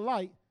you to be the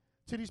light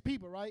to these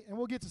people, right? And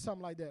we'll get to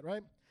something like that,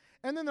 right?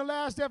 And then the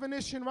last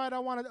definition, right, I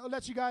want to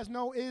let you guys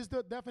know is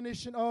the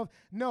definition of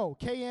know,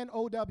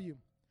 K-N-O-W.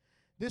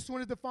 This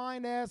one is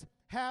defined as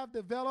have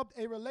developed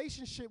a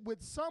relationship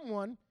with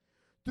someone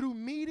through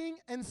meeting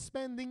and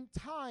spending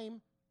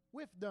time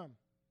with them,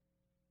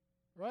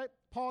 right?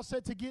 Paul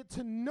said to get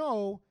to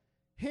know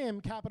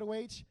him, capital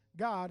H,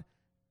 God,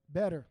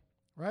 better,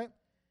 right?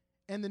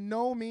 And the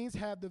know means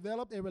have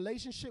developed a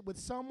relationship with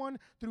someone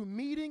through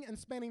meeting and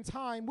spending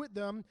time with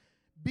them,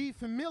 be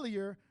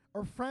familiar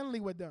or friendly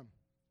with them.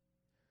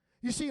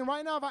 You see, and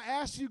right now, if I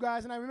asked you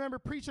guys, and I remember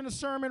preaching a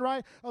sermon,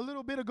 right, a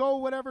little bit ago,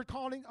 whatever,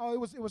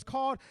 it was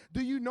called,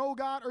 do you know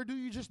God or do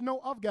you just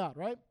know of God,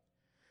 right?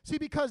 See,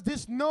 because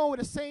this know,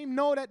 the same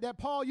know that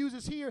Paul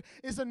uses here,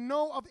 is a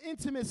know of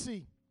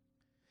intimacy.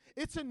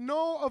 It's a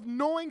know of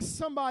knowing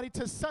somebody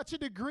to such a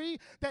degree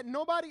that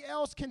nobody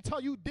else can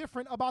tell you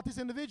different about this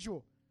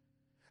individual.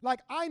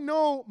 Like, I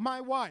know my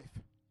wife,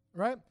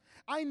 right?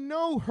 I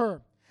know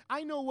her.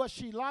 I know what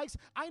she likes.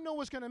 I know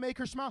what's going to make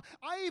her smile.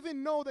 I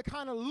even know the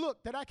kind of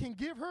look that I can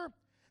give her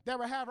that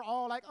will have her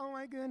all like, oh,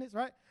 my goodness,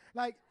 right?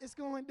 Like, it's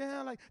going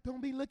down. Like,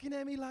 don't be looking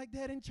at me like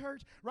that in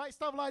church, right?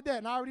 Stuff like that.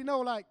 And I already know,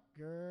 like,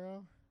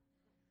 girl,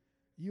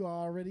 you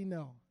already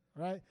know,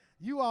 right?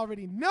 You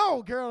already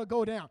know, girl, to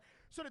go down.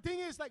 So the thing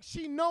is, like,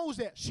 she knows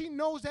that. She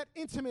knows that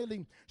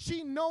intimately.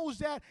 She knows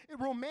that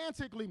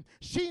romantically.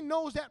 She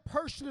knows that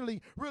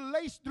personally,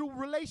 through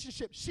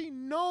relationships. She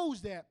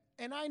knows that,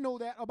 and I know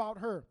that about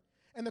her.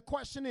 And the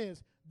question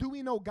is, do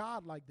we know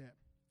God like that?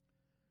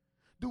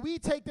 Do we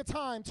take the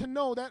time to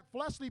know that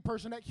fleshly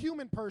person, that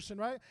human person,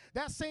 right?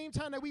 That same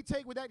time that we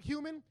take with that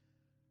human,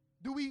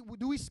 do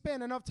we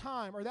spend enough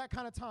time or that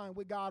kind of time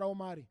with God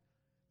Almighty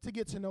to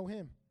get to know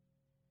him?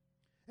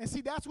 And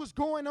see, that's what's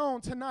going on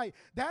tonight.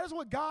 That is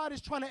what God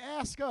is trying to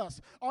ask us.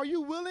 Are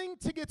you willing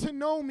to get to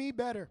know me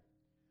better?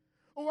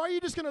 Or are you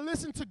just going to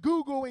listen to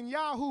Google and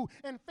Yahoo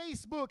and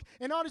Facebook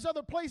and all these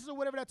other places or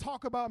whatever that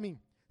talk about me?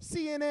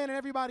 CNN and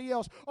everybody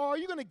else. Or are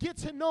you going to get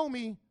to know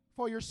me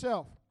for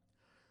yourself?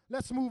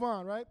 Let's move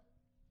on, right?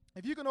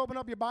 If you can open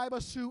up your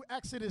Bibles to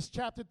Exodus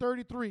chapter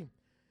 33,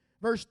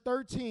 verse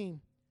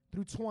 13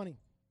 through 20.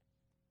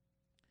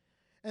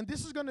 And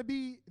this is going to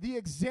be the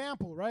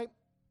example, right?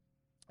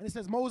 And it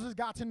says Moses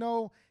got to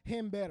know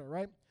him better,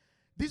 right?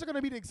 These are going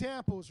to be the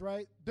examples,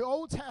 right? The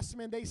Old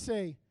Testament, they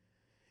say,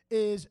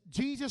 is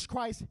Jesus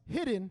Christ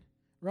hidden,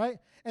 right?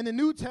 And the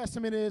New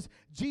Testament is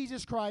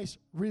Jesus Christ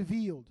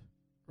revealed,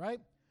 right?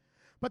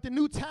 But the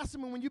New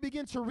Testament, when you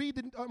begin to read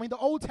the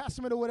Old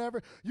Testament or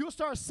whatever, you'll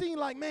start seeing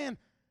like, man,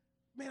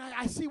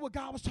 I see what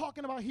God was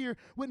talking about here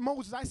with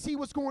Moses. I see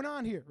what's going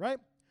on here, right?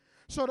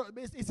 So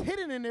it's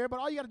hidden in there, but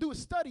all you got to do is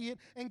study it,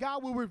 and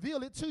God will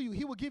reveal it to you.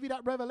 He will give you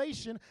that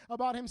revelation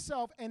about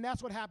himself, and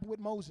that's what happened with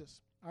Moses,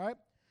 all right?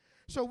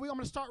 So I'm going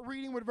to start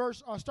reading with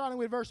starting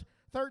with verse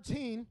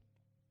 13,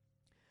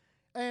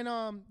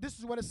 and this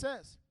is what it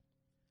says.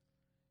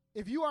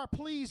 If you are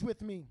pleased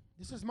with me,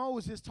 this is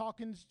Moses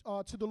talking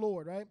to the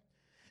Lord, right?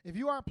 If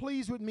you are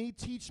pleased with me,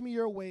 teach me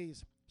your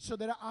ways, so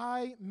that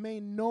I may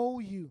know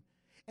you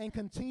and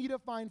continue to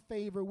find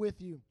favor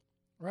with you,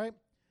 right?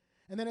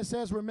 And then it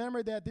says,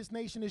 remember that this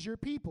nation is your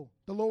people.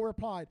 The Lord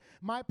replied,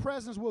 my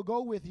presence will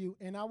go with you,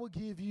 and I will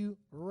give you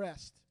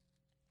rest,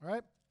 all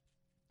right?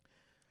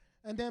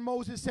 And then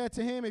Moses said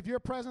to him, if your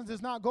presence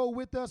does not go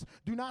with us,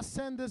 do not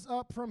send us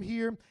up from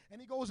here. And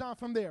he goes on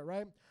from there,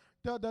 right?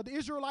 The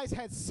Israelites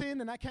had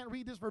sinned, and I can't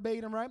read this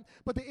verbatim, right?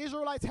 But the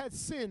Israelites had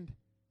sinned,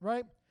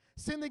 right?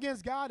 Sinned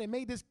against God and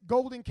made this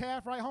golden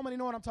calf, right? How many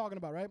know what I'm talking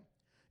about, right?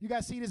 You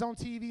guys see this on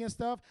TV and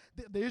stuff.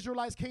 The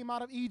Israelites came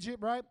out of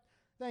Egypt, right?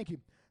 Thank you.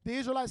 The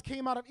Israelites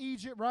came out of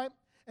Egypt, right?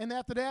 And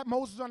after that,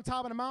 Moses was on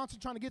top of the mountain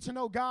trying to get to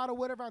know God or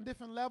whatever on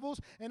different levels.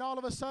 And all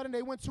of a sudden,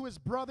 they went to his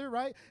brother,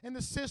 right, and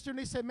the sister, and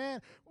they said,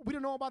 man, we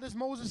don't know about this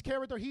Moses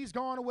character. He's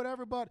gone or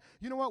whatever, but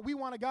you know what? We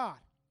want a God.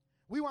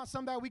 We want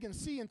somebody that we can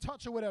see and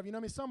touch or whatever. You know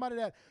what I mean? Somebody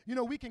that,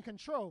 we can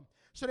control.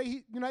 So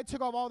they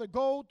took off all the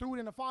gold, threw it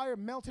in the fire,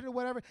 melted it or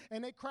whatever,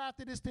 and they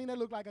crafted this thing that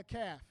looked like a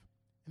calf.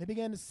 And they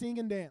began to sing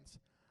and dance.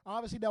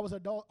 Obviously, that was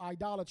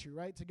idolatry,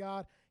 right, to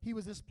God. He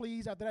was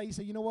displeased. After that, he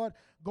said, you know what?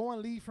 Go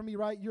and leave from me,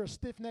 right? You're a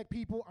stiff-necked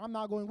people. I'm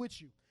not going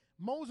with you.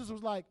 Moses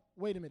was like,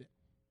 wait a minute.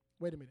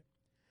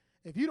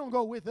 If you don't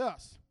go with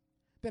us,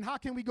 then how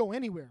can we go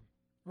anywhere,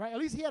 right? At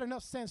least he had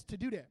enough sense to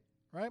do that,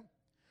 right?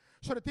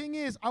 So the thing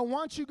is, I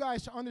want you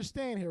guys to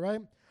understand here,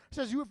 right? It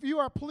says, if you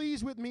are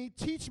pleased with me,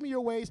 teach me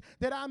your ways,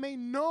 that I may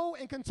know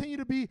and continue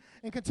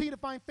to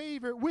find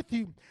favor with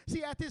you.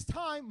 See, at this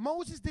time,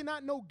 Moses did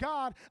not know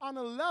God on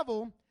a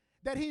level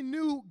that he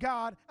knew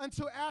God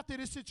until after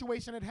this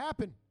situation had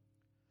happened.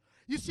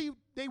 You see,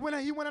 he went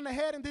on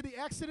ahead and did the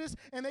Exodus,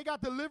 and they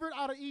got delivered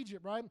out of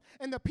Egypt, right?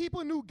 And the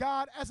people knew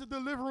God as a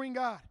delivering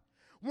God.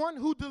 One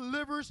who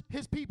delivers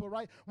his people,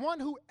 right?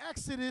 One who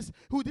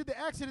did the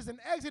Exodus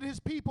and exited his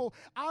people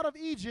out of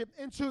Egypt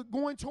into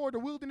going toward the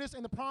wilderness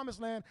and the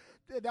promised land.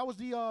 That was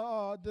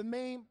the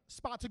main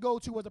spot to go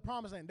to, was the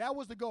promised land. That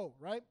was the goal,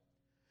 right?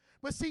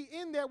 But see,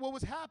 in there, what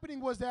was happening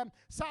was that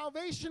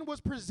salvation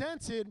was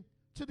presented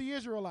to the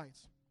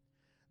Israelites.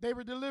 They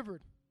were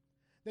delivered.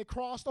 They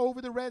crossed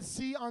over the Red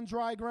Sea on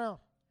dry ground.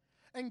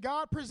 And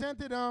God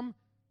presented them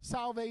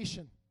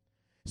salvation.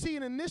 See,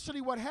 and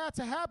initially what had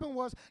to happen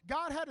was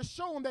God had to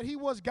show them that he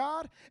was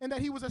God and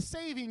that he was a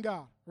saving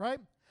God, right?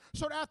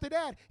 So after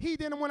that, he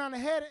then went on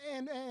ahead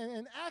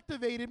and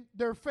activated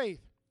their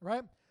faith,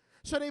 right?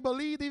 So they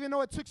believed, even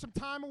though it took some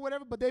time or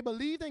whatever, but they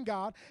believed in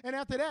God. And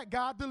after that,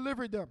 God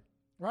delivered them,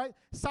 right?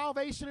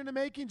 Salvation in the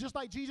making, just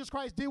like Jesus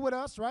Christ did with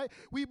us, right?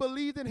 We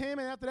believed in him,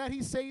 and after that,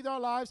 he saved our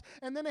lives.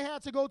 And then they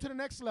had to go to the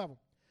next level.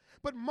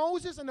 But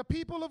Moses and the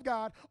people of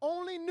God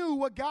only knew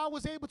what God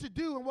was able to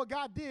do and what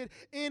God did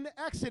in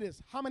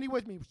Exodus. How many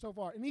with me so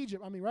far? In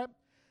Egypt, right?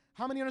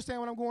 How many understand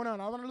what I'm going on?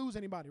 I don't want to lose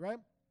anybody, right?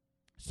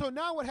 So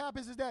now what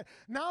happens is that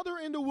now they're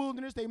in the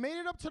wilderness. They made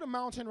it up to the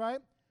mountain, right?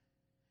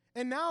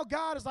 And now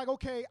God is like,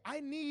 okay,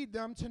 I need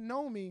them to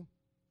know me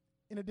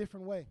in a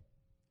different way.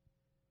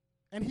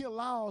 And he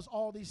allows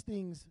all these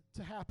things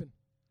to happen,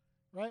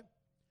 right?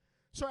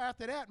 So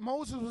after that,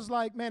 Moses was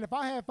like, man, if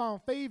I have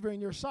found favor in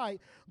your sight,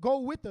 go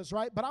with us,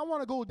 right? But I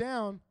want to go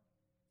down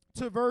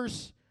to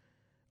verse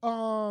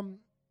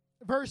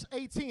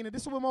 18, and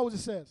this is what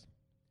Moses says.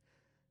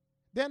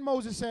 Then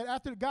Moses said,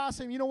 after God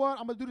said, you know what,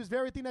 I'm going to do this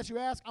very thing that you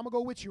ask, I'm going to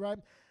go with you, right?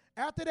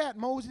 After that,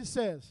 Moses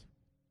says,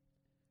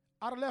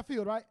 out of left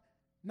field, right?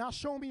 Now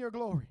show me your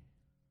glory.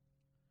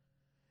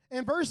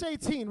 In verse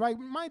 18, right,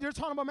 mind they're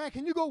talking about, man,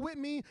 can you go with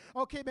me?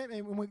 Okay, man,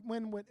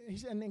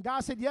 and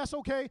God said, yes,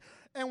 okay.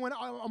 And when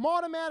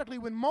automatically,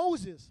 when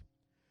Moses,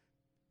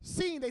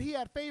 seeing that he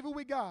had favor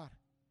with God,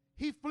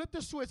 he flipped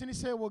the switch and he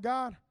said, well,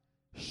 God,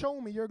 show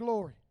me your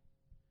glory.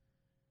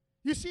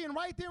 You see, and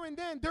right there and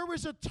then, there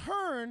was a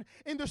turn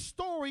in the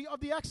story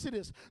of the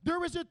Exodus. There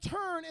was a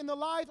turn in the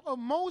life of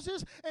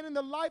Moses and in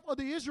the life of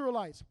the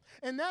Israelites.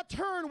 And that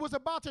turn was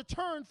about to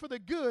turn for the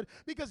good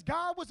because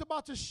God was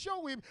about to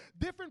show him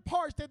different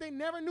parts that they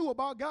never knew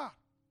about God.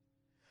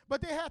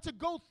 But they had to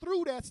go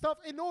through that stuff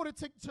in order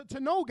to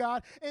know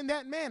God in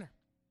that manner.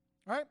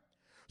 All right?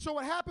 So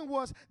what happened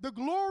was the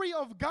glory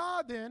of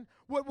God then,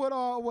 what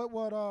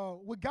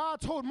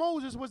God told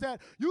Moses was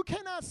that you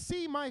cannot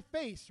see my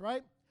face,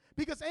 right?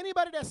 Because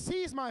anybody that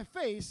sees my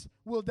face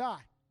will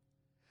die.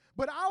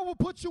 But I will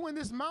put you in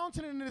this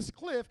mountain and in this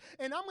cliff,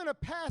 and I'm going to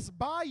pass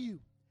by you.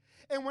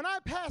 And when I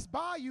pass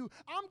by you,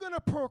 I'm going to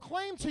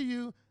proclaim to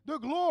you the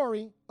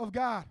glory of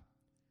God.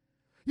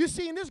 You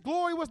see, and this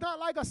glory was not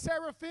like a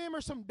seraphim or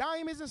some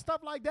diamonds and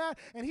stuff like that,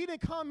 and he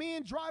didn't come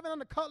in driving on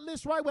the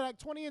Cutlass, right, with like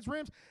 20-inch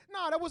rims.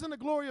 No, that wasn't the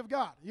glory of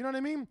God. You know what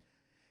I mean?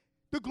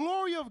 The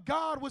glory of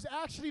God was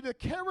actually the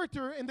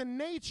character and the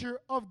nature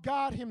of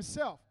God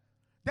himself.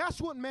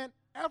 That's what meant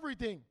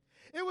everything.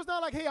 It was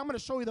not like, hey, I'm going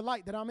to show you the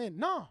light that I'm in.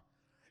 No.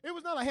 It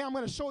was not like, hey, I'm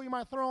going to show you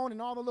my throne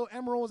and all the little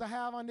emeralds I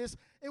have on this.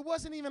 It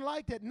wasn't even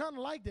like that. Nothing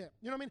like that.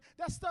 You know what I mean?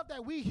 That's stuff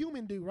that we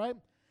human do, right?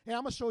 Hey,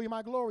 I'm going to show you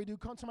my glory, dude.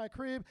 Come to my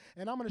crib,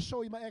 and I'm going to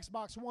show you my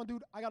Xbox One,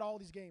 dude. I got all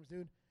these games,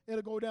 dude.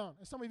 It'll go down.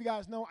 And some of you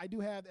guys know I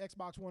do have the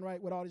Xbox One,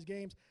 right, with all these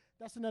games.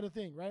 That's another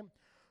thing, right?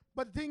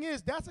 But the thing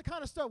is, that's the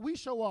kind of stuff we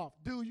show off.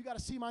 Dude, you got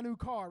to see my new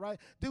car, right?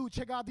 Dude,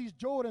 check out these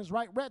Jordans,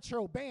 right?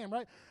 Retro, bam,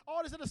 right?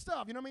 All this other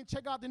stuff, you know what I mean?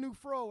 Check out the new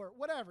Fro or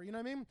whatever, you know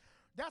what I mean?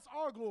 That's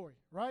our glory,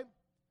 right?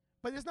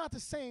 But it's not the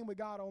same with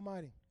God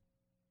Almighty.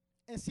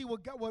 And see,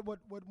 what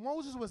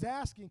Moses was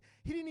asking,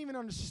 he didn't even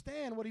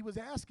understand what he was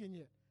asking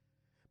yet.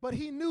 But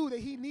he knew that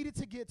he needed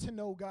to get to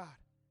know God.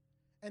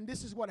 And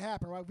this is what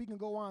happened, right? We can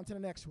go on to the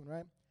next one,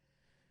 right?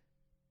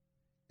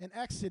 In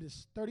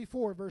Exodus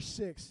 34, verse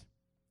 6.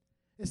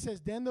 It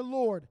says, then the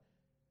Lord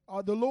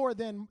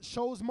then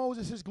shows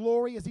Moses his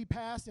glory as he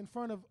passed in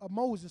front of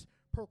Moses,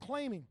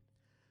 proclaiming,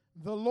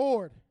 the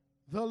Lord,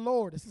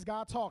 this is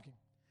God talking,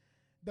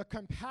 the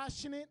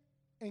compassionate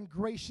and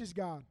gracious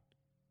God,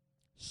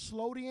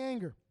 slow to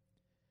anger,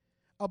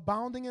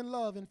 abounding in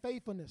love and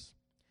faithfulness,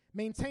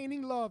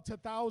 maintaining love to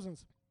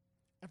thousands,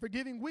 and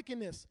forgiving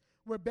wickedness,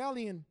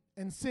 rebellion,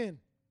 and sin.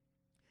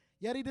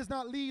 Yet he does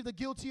not leave the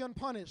guilty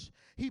unpunished.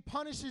 He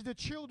punishes the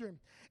children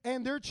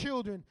and their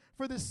children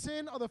for the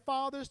sin of the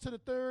fathers to the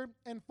third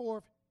and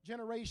fourth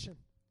generation.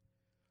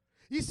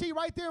 You see,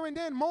 right there and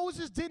then,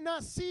 Moses did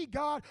not see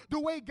God the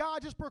way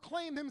God just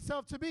proclaimed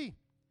himself to be.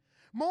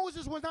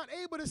 Moses was not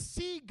able to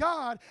see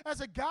God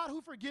as a God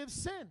who forgives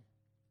sin.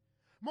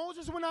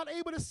 Moses was not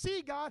able to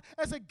see God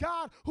as a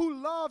God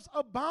who loves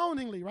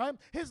aboundingly, right?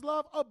 His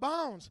love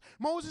abounds.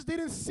 Moses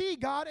didn't see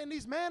God in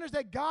these manners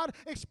that God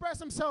expressed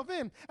himself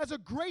in as a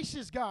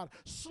gracious God,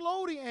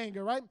 slow to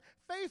anger, right?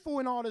 Faithful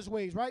in all his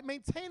ways, right?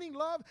 Maintaining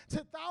love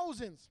to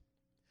thousands.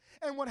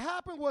 And what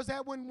happened was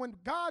that when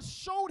God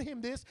showed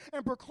him this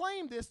and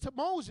proclaimed this to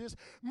Moses,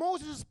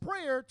 Moses'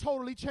 prayer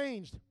totally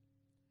changed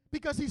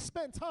because he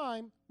spent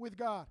time with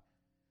God.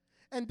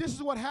 And this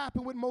is what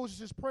happened with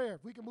Moses' prayer.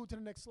 If we can move to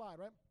the next slide,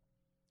 right?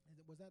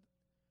 Was that?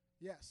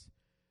 Yes.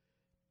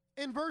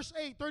 In verse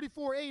 8,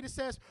 34:8, it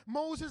says,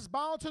 Moses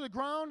bowed to the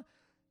ground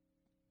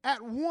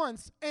at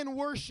once and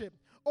worshiped.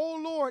 O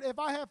Lord, if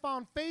I have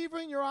found favor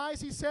in your eyes,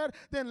 he said,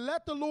 then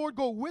let the Lord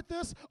go with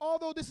us.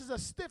 Although this is a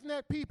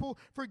stiff-necked people,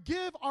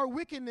 forgive our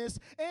wickedness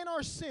and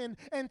our sin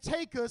and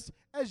take us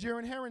as your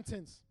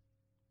inheritance.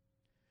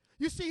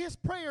 You see, his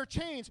prayer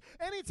changed.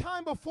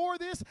 Anytime before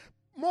this,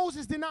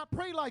 Moses did not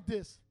pray like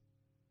this.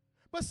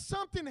 But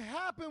something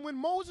happened when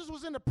Moses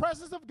was in the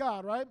presence of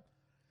God, right?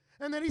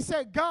 And then he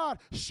said, God,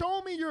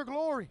 show me your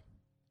glory.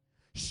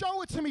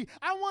 Show it to me.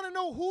 I want to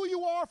know who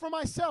you are for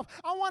myself.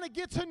 I want to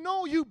get to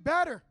know you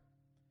better.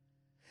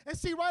 And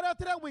see, right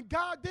after that, when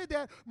God did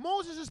that,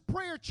 Moses'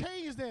 prayer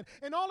changed then.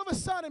 And all of a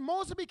sudden,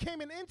 Moses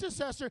became an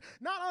intercessor,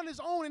 not on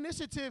his own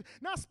initiative,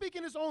 not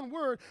speaking his own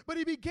word, but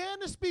he began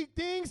to speak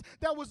things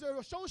that was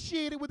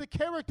associated with the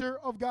character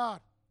of God.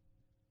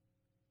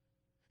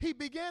 He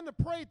began to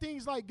pray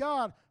things like,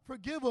 God,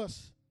 forgive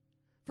us.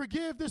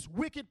 Forgive this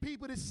wicked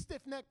people, this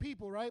stiff-necked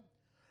people, right?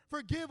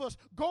 Forgive us.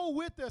 Go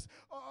with us.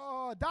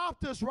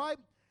 Adopt us, right?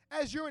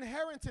 As your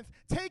inheritance.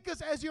 Take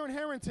us as your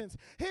inheritance.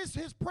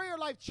 His prayer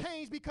life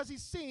changed because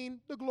he's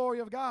seen the glory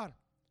of God.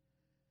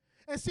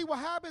 And see, what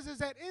happens is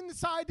that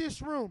inside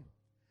this room,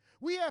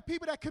 we have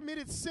people that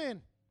committed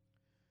sin.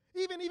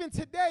 Even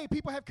today,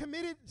 people have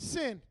committed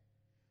sin.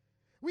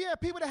 We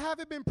have people that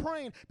haven't been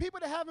praying, people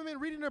that haven't been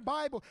reading their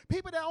Bible,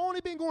 people that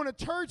only been going to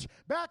church,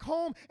 back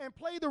home, and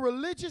play the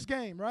religious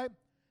game, right?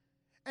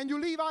 And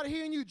you leave out of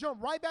here and you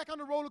jump right back on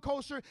the roller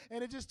coaster,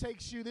 and it just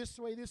takes you this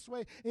way,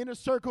 in a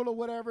circle or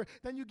whatever.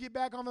 Then you get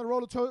back on the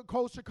roller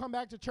coaster, come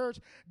back to church,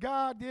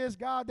 God this,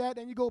 God that,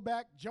 then you go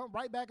back, jump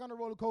right back on the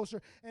roller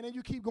coaster, and then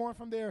you keep going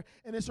from there,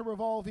 and it's a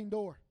revolving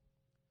door.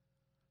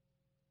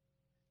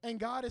 And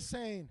God is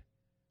saying,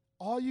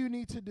 all you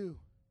need to do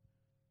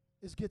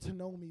is get to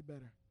know me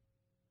better.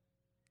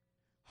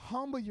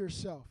 Humble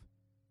yourself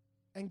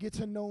and get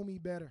to know me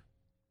better.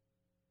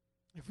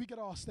 If we could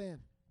all stand.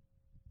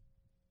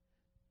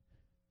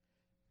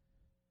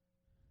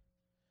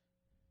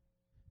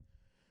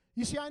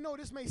 You see, I know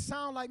this may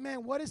sound like,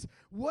 man, what is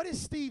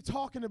Steve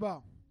talking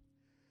about?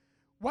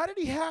 Why did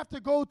he have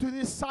to go through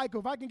this cycle?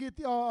 If I can get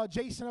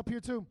Jason up here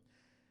too.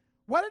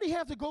 Why did he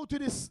have to go through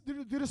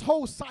this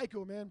whole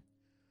cycle, man?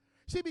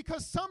 See,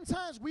 because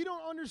sometimes we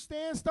don't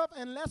understand stuff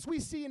unless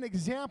we see an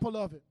example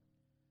of it.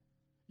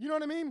 You know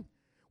what I mean?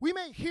 We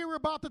may hear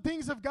about the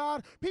things of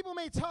God. People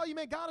may tell you,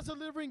 man, God is a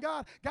delivering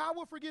God. God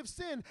will forgive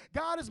sin.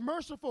 God is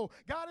merciful.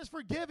 God is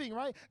forgiving,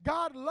 right?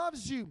 God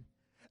loves you.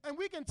 And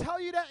we can tell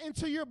you that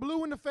until you're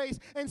blue in the face,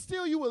 and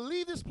still you will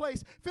leave this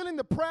place feeling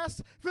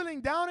depressed,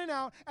 feeling down and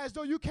out, as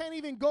though you can't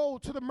even go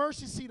to the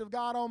mercy seat of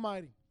God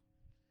Almighty.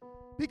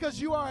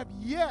 Because you have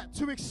yet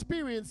to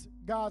experience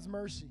God's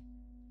mercy.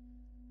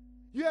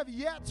 You have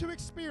yet to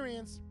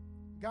experience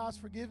God's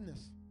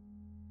forgiveness.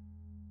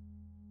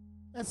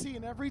 And see,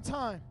 and every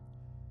time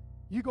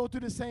you go through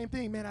the same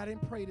thing, man, I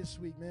didn't pray this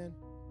week, man.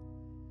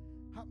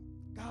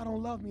 God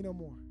don't love me no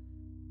more.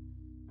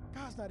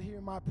 God's not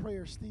hearing my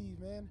prayer, Steve,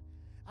 man.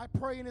 I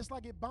pray and it's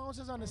like it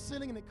bounces on the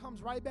ceiling and it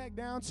comes right back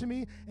down to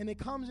me, and it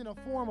comes in a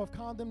form of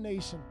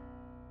condemnation.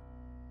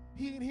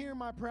 He ain't hearing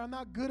my prayer. I'm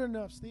not good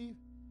enough, Steve.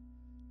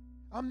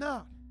 I'm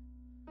not.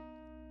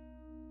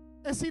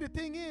 And see, the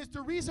thing is,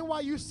 the reason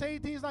why you say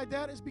things like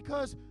that is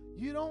because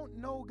you don't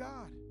know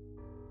God.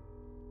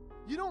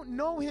 You don't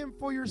know him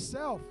for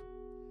yourself.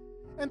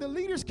 And the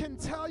leaders can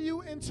tell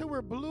you until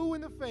we're blue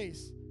in the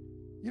face.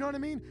 You know what I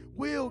mean?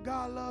 Will,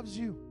 God loves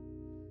you.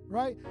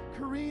 Right?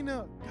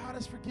 Karina, God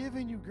has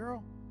forgiven you,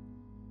 girl.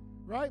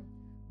 Right?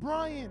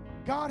 Brian,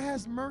 God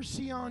has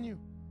mercy on you.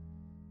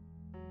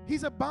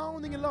 He's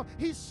abounding in love.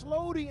 He's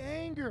slow to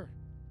anger.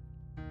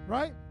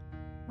 Right?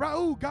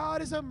 Raul,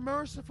 God is a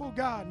merciful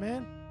God,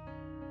 man.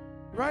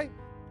 Right?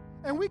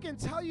 And we can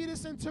tell you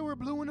this until we're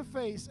blue in the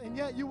face, and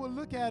yet you will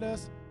look at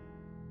us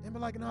and be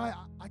like, no,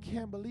 I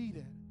can't believe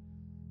it.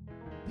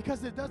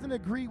 Because it doesn't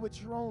agree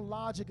with your own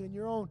logic and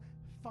your own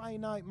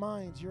finite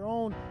minds, your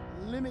own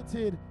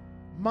limited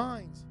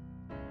minds.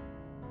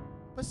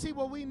 But see,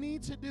 what we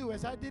need to do,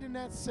 as I did in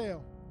that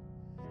cell,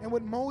 and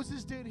what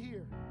Moses did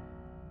here,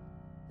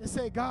 is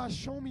say, God,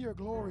 show me your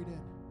glory then.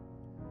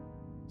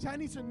 See, I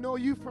need to know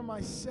you for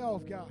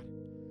myself, God.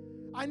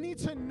 I need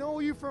to know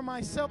you for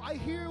myself. I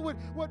hear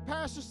what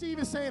Pastor Steve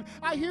is saying.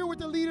 I hear what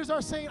the leaders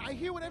are saying. I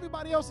hear what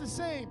everybody else is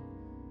saying.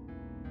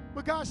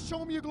 But God,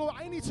 show me your glory.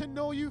 I need to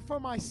know you for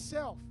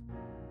myself.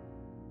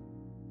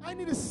 I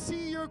need to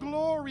see your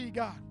glory,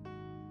 God.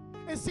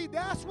 And see,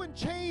 that's when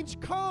change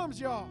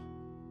comes, y'all.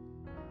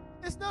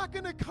 It's not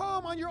going to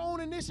come on your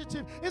own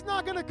initiative. It's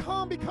not going to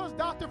come because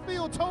Dr.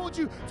 Phil told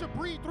you to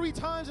breathe 3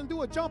 times and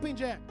do a jumping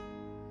jack.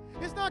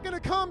 It's not going to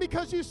come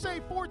because you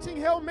say 14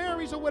 Hail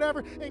Marys or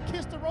whatever and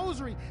kiss the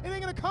rosary. It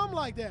ain't going to come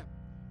like that.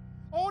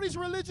 All these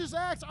religious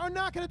acts are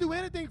not going to do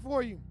anything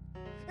for you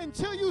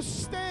until you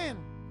stand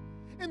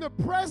in the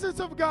presence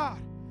of God,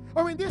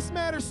 or in this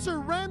matter,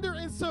 surrender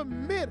and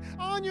submit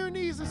on your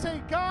knees and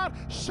say, God,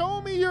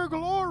 show me your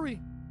glory.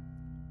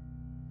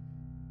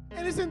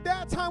 And it's in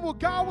that time where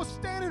God will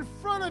stand in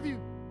front of you,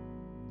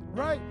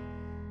 right?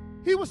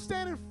 He will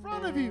stand in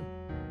front of you.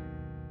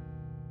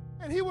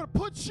 And he would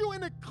put you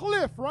in a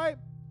cliff, right?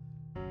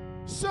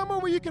 Somewhere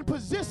where you can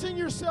position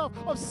yourself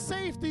of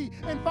safety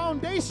and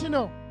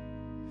foundational.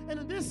 And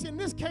in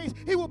this case,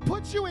 he will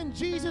put you in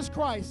Jesus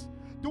Christ,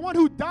 the one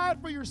who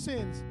died for your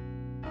sins.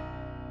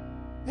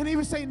 And he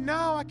would say,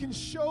 now I can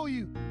show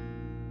you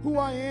who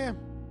I am.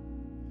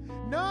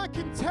 None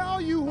can tell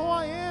you who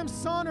I am,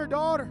 son or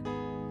daughter.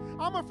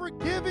 I'm a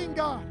forgiving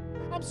God.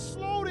 I'm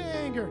slow to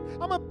anger.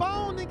 I'm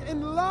abounding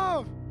in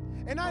love.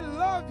 And I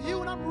love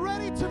you, and I'm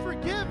ready to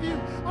forgive you.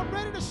 I'm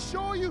ready to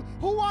show you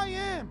who I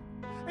am.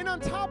 And on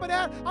top of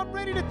that, I'm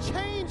ready to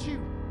change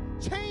you.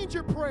 Change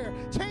your prayer.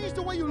 Change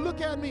the way you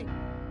look at me.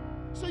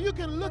 So you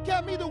can look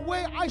at me the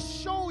way I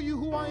show you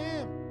who I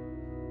am.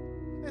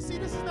 And see,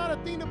 this is not a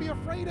thing to be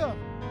afraid of.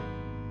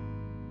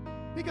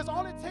 Because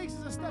all it takes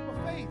is a step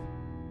of faith.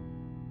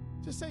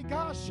 Just say,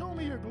 God, show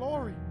me your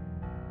glory.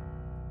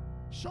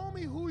 Show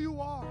me who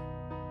you are.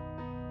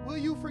 Will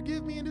you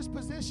forgive me in this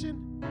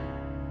position?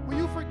 Will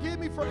you forgive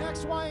me for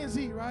X, Y, and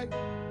Z, right?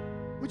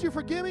 Would you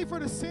forgive me for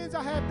the sins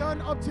I have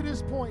done up to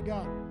this point,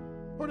 God?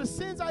 Or the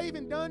sins I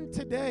even done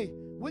today?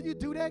 Will you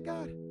do that,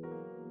 God?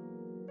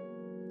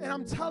 And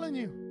I'm telling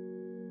you,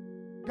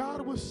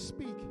 God will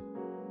speak,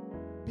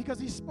 because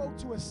he spoke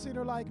to a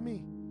sinner like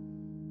me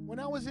when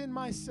I was in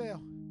my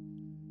cell.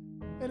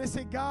 And I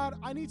said, God,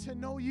 I need to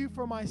know you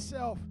for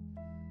myself.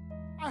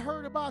 I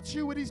heard about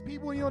you with these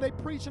people, you know, they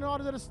preach and all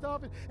this other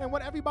stuff and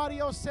what everybody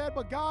else said.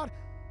 But God,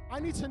 I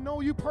need to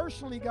know you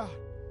personally, God,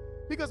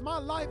 because my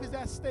life is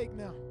at stake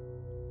now.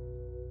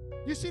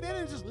 You see, they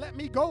didn't just let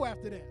me go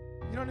after that.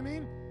 You know what I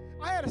mean?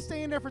 I had to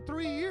stay in there for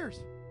 3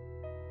 years.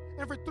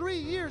 And for 3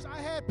 years,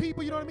 I had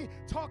people, you know what I mean,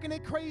 talking their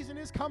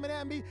craziness, coming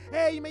at me.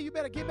 Hey, man, you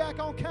better get back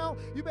on count.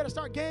 You better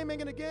start game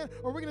banging again,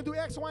 or we're going to do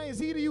X, Y, and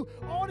Z to you.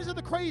 All this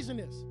other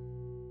craziness.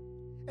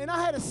 And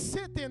I had to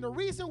sit there. And the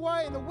reason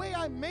why and the way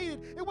I made it,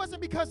 it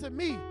wasn't because of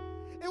me.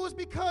 It was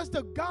because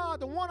the God,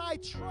 the one I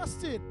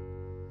trusted,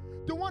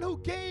 the one who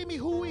gave me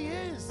who he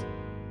is.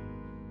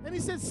 And he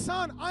said,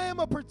 son, I am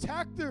a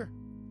protector.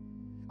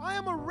 I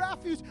am a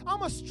refuge.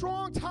 I'm a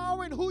strong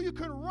tower in who you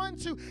can run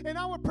to, and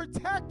I will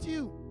protect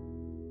you.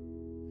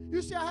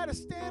 You see, I had to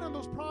stand on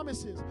those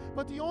promises.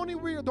 But the only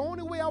way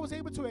I was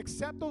able to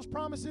accept those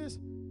promises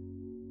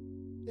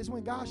is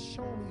when God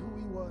showed me who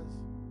he was.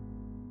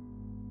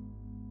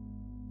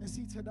 And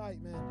see,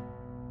 tonight, man,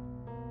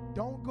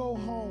 don't go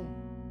home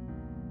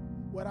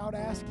without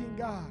asking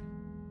God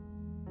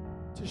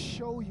to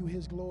show you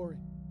his glory,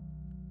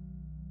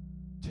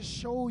 to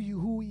show you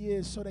who he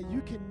is, so that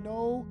you can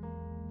know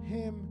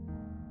him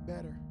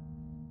better.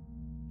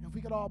 If we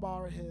could all bow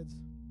our heads.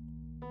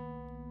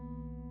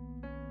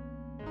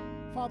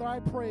 Father, I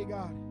pray,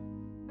 God,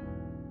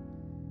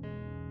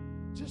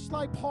 just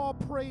like Paul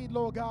prayed,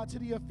 Lord God, to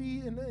the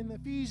in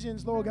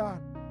Ephesians, Lord God,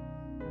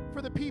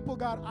 for the people,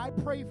 God, I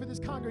pray for this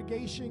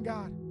congregation,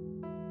 God,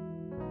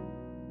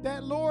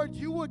 that, Lord,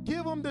 you would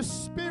give them the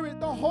Spirit,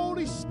 the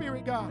Holy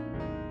Spirit, God,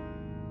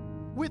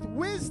 with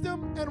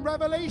wisdom and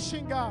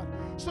revelation, God,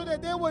 so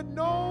that they would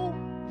know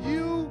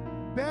you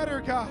better,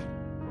 God.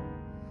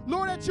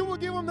 Lord, that you will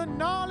give them the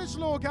knowledge,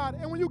 Lord God.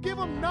 And when you give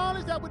them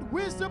knowledge, that with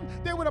wisdom,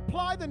 they would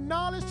apply the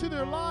knowledge to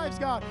their lives,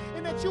 God.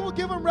 And that you will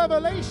give them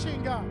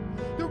revelation, God.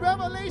 The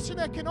revelation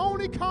that can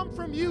only come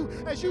from you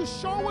as you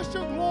show us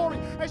your glory,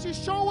 as you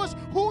show us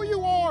who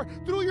you are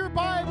through your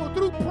Bible,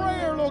 through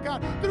prayer, Lord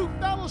God, through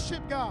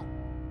fellowship, God.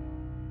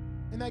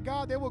 And that,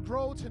 God, they will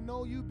grow to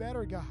know you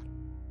better, God.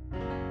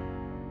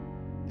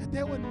 That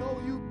they would know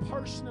you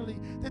personally,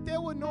 that they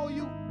would know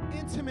you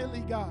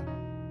intimately, God.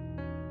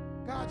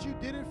 God, you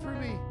did it for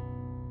me.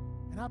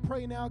 And I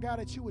pray now, God,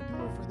 that you would do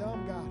it for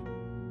them,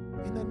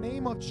 God. In the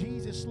name of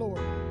Jesus, Lord.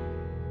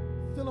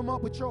 Fill them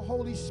up with your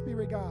Holy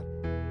Spirit, God,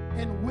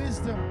 and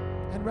wisdom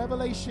and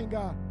revelation,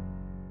 God,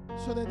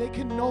 so that they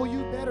can know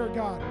you better,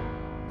 God,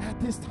 at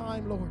this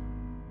time, Lord.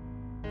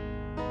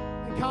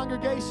 And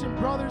congregation,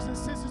 brothers and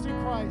sisters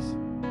in Christ,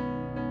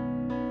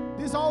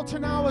 this altar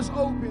now is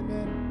open,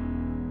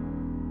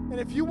 man. And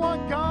if you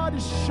want God to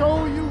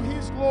show you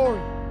his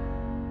glory,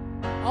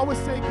 I would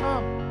say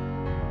come.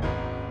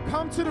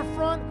 Come to the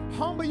front,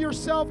 humble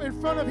yourself in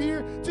front of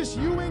here, just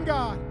you and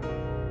God.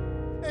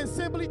 And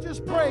simply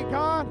just pray,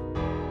 God,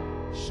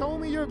 show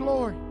me your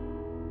glory.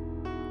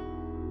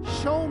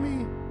 Show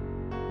me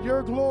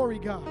your glory,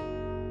 God.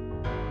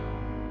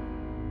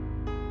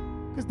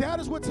 Because that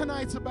is what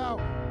tonight's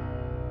about.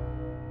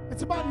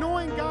 It's about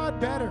knowing God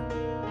better.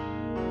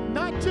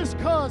 Not just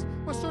because,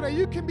 but so that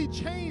you can be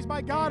changed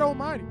by God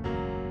Almighty.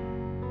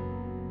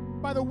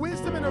 By the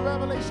wisdom and the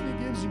revelation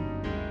he gives you.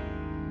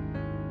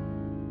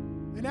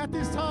 And at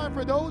this time,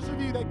 for those of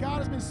you that God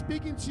has been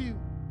speaking to you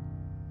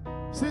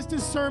since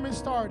this sermon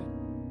started,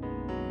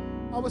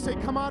 I would say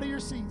come out of your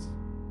seats.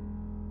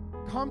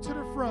 Come to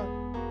the front.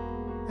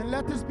 And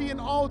let this be an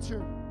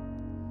altar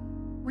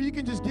where you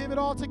can just give it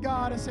all to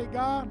God and say,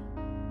 God,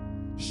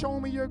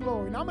 show me your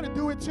glory. And I'm going to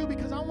do it too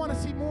because I want to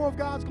see more of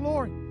God's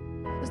glory.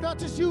 It's not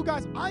just you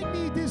guys. I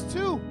need this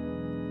too.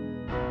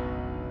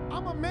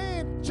 I'm a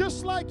man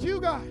just like you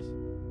guys.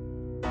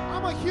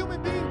 I'm a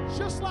human being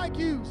just like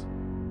you.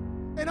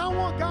 And I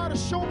want God to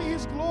show me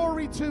his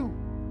glory too.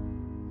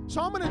 So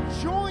I'm going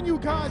to join you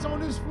guys on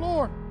this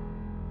floor.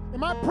 And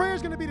my prayer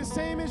is going to be the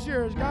same as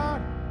yours.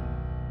 God,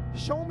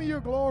 show me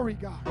your glory,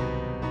 God.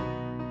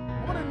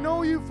 I want to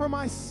know you for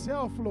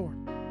myself, Lord.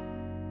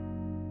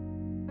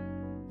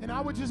 And I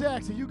would just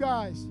ask that you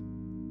guys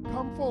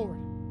come forward.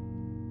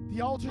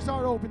 The altars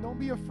are open. Don't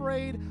be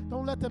afraid.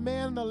 Don't let the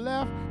man on the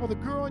left or the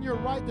girl on your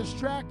right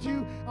distract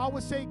you. I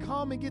would say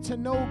come and get to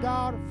know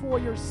God for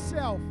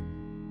yourself.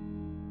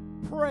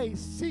 Pray.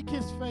 Seek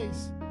His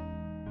face.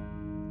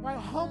 Right?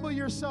 Humble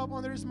yourself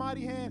under His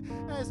mighty hand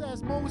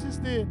as Moses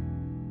did.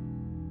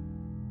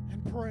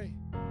 And pray.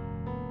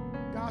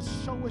 God,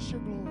 show us your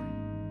glory.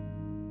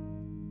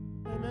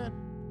 Amen.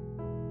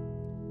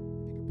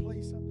 If you could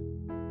play something.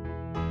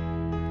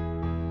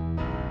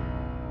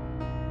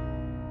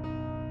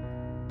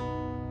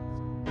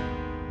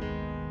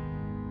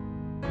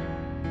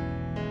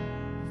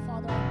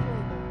 Father, I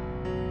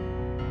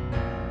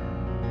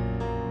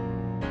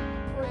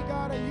pray,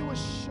 God, that you would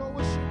show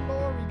us your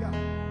glory, God.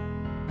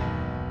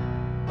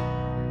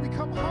 We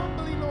come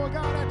humbly, Lord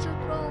God, at your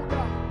throne,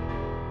 God.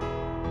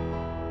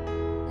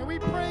 And we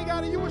pray,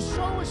 God, that you would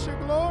show us your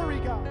glory,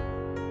 God.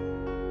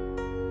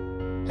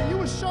 That you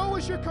would show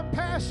us your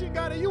compassion,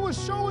 God. That you would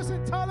show us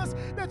and tell us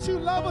that you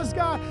love us,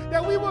 God.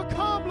 That we will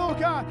come, Lord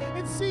God,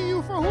 and see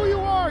you for who you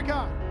are,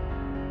 God.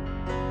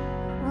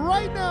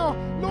 Right now,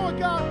 Lord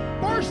God,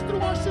 burst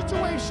through our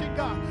situation,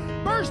 God.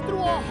 Burst through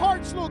our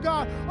hearts, Lord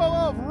God,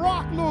 of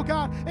rock, Lord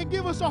God, and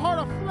give us a heart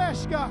of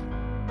flesh, God.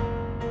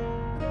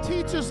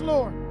 Teach us,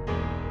 Lord.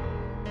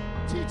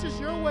 Teach us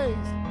your ways.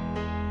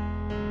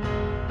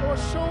 Lord,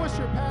 show us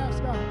your paths,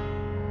 God.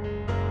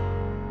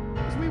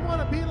 Because we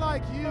want to be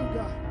like you,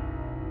 God.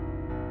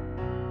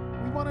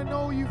 We want to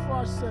know you for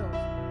ourselves.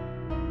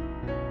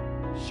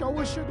 Show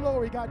us your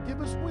glory, God. Give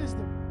us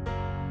wisdom.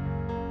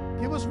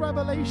 Give us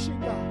revelation,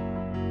 God.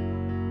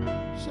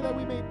 So that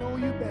we may know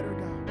you better,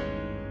 God.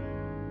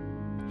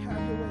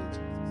 Have your way,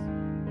 Jesus.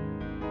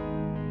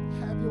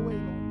 Have your way,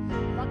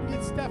 Lord. If I can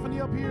get Stephanie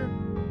up here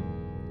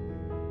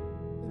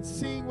and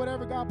sing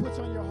whatever God puts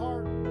on your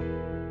heart.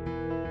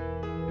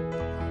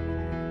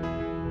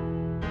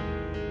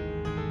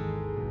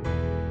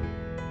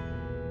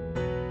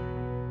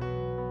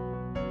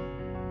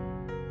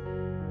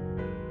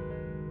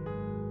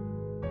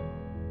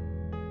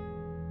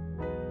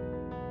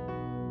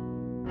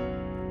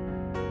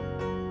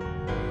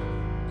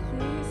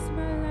 Place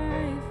my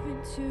life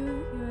into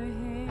your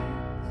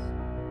hands,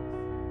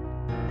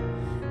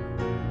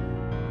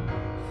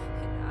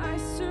 and I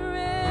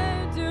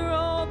surrender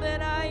all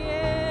that I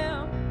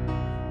am,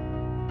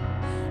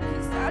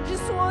 'cause I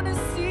just want to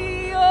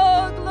see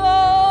your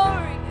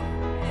glory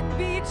and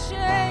be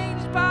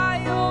changed by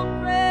your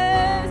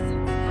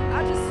presence.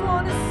 I just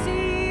want to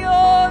see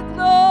your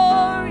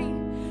glory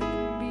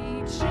and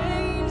be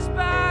changed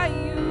by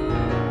you.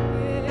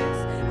 Yes,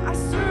 I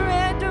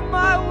surrender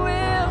my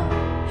will,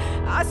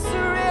 I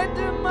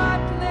surrender my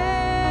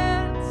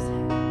plans,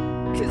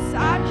 'cause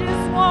I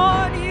just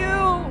want you.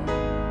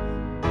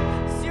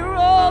 'Cause you're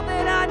all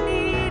that I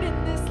need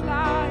in this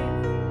life.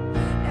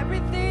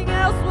 Everything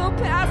else will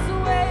pass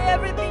away,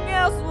 everything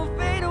else will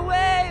fade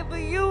away,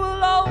 but you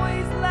will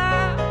always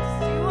last.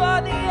 You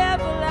are the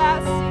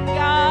everlasting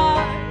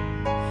God.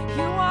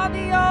 You are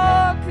the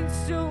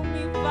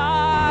all-consuming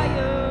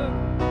fire.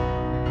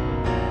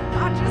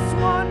 I just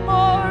want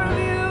more of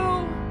you.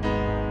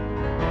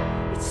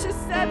 It's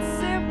just that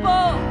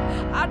simple.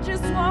 I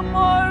just want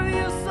more of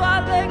you, so I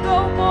let go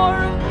more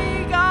of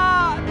me,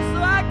 God, so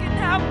I can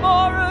have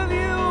more of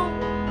you.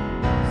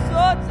 So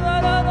it's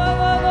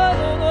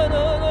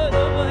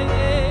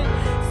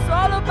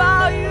all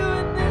about you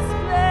in this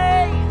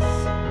place.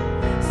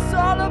 It's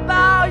all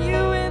about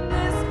you in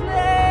this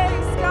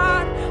place,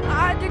 God.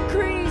 I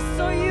decrease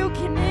so you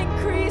can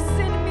increase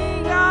in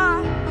me,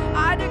 God.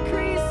 I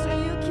decrease so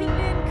you can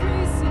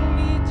increase in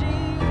me,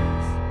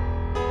 Jesus.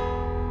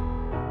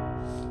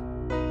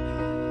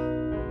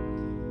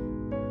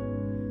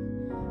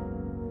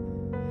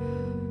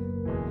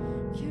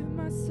 Give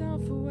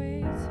myself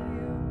away to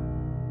you.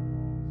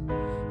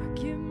 I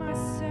give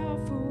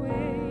myself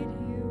away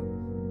to you,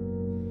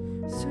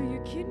 so you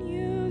can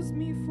use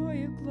me for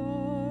your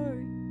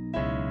glory,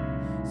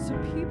 so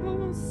people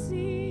will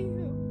see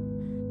you,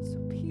 so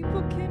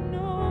people can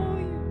know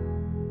you.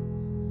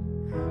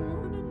 I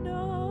want to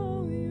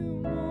know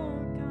you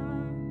more,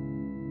 God.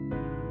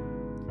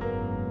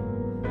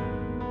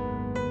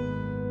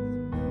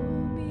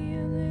 Pull me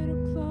a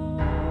little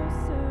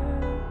closer,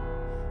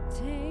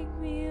 take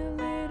me a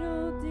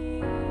little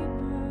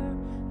deeper.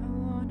 I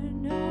want to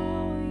know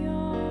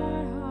your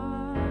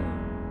heart.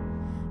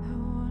 I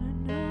want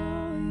to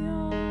know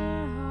your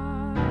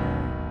heart.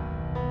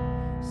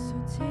 So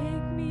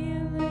take me a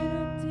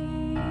little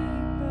deeper.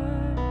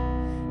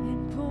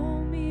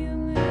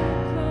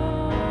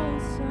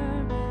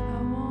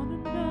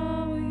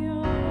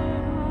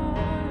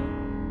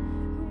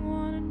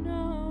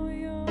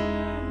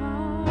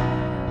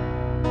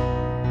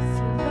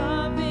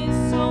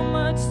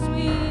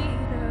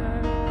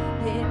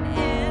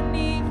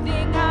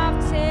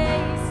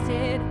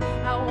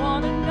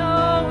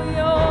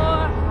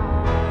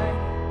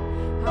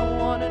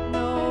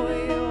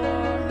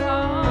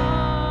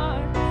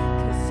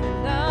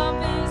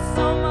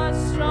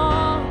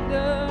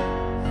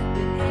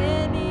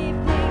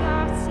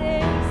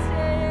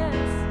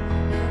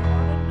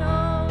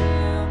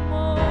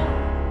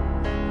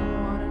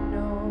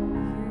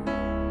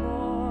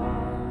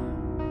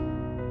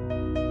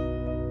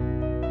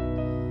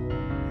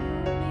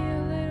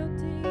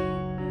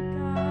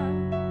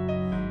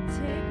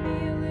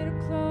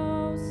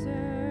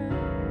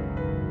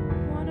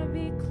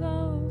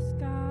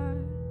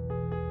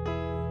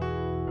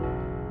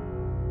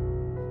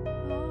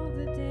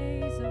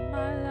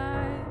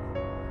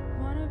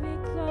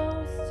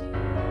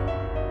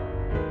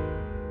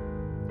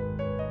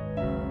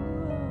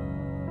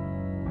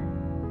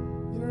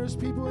 there's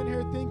people in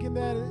here thinking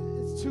that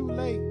it's too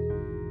late.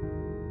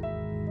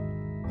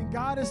 And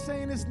God is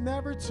saying it's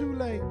never too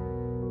late.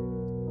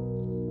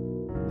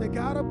 That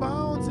God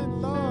abounds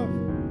in love.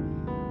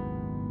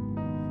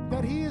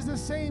 That He is the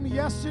same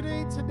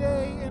yesterday,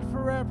 today, and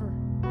forever.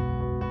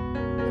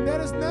 And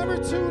that it's never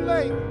too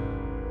late.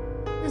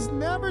 It's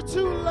never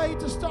too late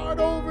to start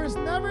over. It's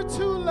never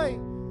too late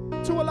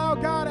to allow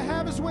God to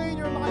have His way in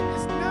your life.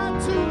 It's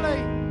not too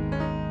late.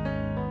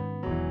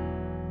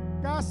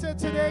 God said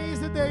today is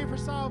the day for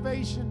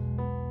salvation.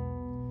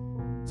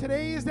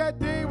 Today is that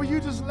day where you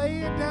just lay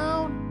it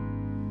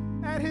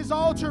down at His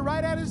altar,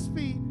 right at His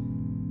feet.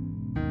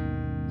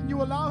 And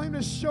you allow Him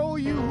to show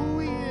you who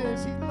He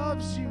is. He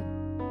loves you.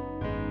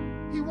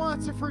 He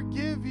wants to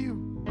forgive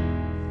you.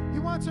 He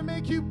wants to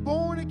make you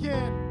born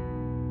again.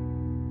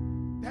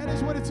 That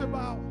is what it's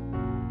about.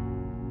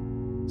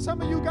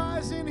 Some of you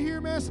guys in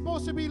here, man,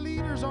 supposed to be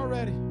leaders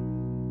already.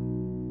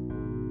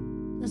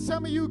 And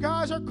some of you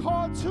guys are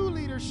called to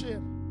leadership.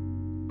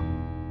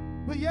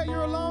 But yet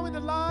you're allowing the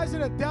lies of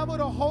the devil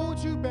to hold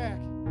you back.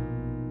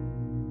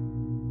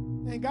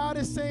 And God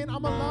is saying,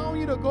 I'm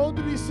allowing you to go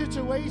through these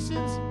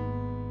situations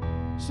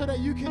so that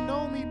you can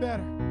know me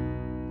better.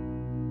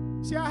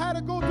 See, I had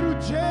to go through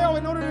jail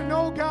in order to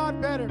know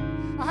God better.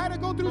 I had to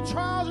go through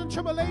trials and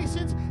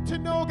tribulations to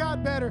know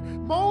God better.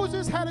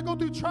 Moses had to go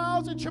through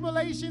trials and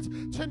tribulations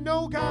to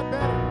know God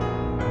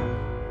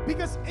better.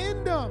 Because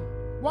in them,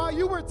 while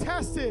you were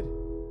tested,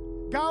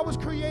 God was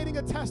creating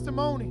a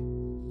testimony.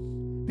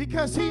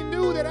 Because He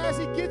knew that as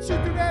He gets you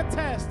through that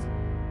test,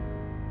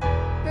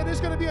 that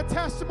there's going to be a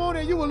testimony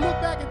and you will look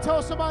back and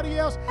tell somebody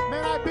else,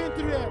 man, I've been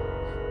through that.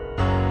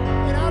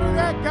 And out of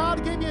that,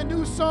 God gave me a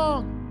new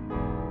song.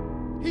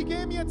 He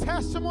gave me a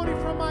testimony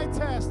from my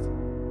test.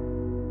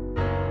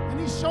 And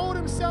He showed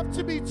Himself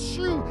to be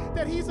true,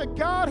 that He's a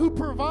God who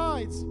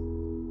provides.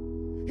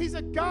 He's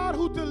a God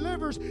who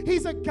delivers.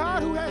 He's a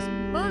God who has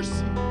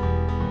mercy.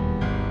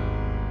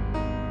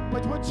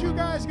 But what you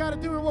guys got to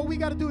do and what we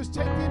got to do is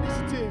take the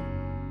initiative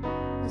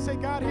and say,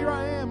 God, here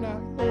I am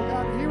now. Oh,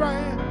 God, here I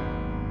am.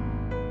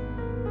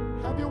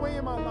 Have your way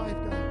in my life,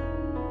 God.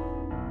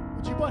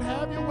 Would you but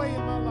have your way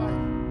in my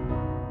life?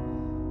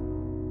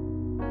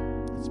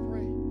 Let's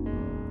pray.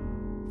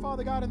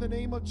 Father God, in the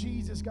name of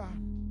Jesus, God,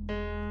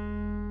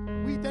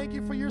 we thank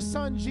you for your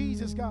Son,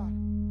 Jesus, God.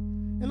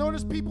 And Lord,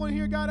 there's people in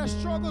here, God, that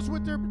struggles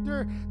with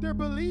their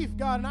belief,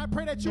 God. And I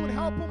pray that you would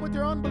help them with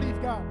their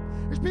unbelief, God.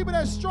 There's people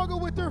that struggle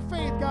with their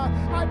faith, God.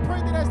 I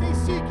pray that as they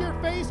seek your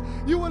face,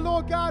 you would,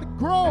 Lord God,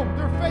 grow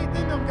their faith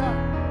in them, God.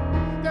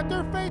 That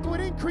their faith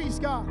would increase,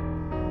 God.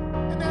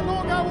 And that,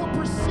 Lord God, will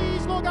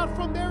proceed, Lord God,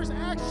 from their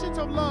actions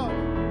of love.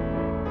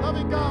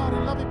 Loving God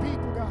and loving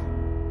people, God.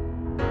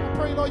 I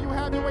pray, Lord, you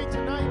have your way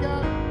tonight,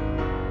 God.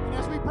 And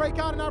as we break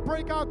out in our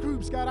breakout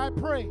groups, God, I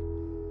pray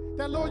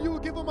that, Lord, you will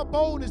give them a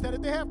boldness, that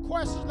if they have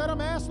questions, let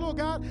them ask, Lord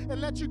God, and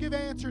let you give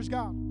answers,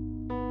 God.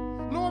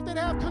 Lord, if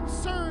they have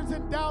concerns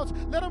and doubts,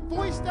 let them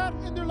voice that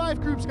in their life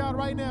groups, God,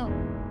 right now.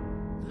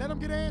 And let them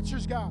get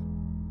answers, God.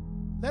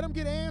 Let them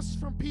get answers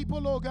from people,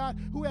 Lord God,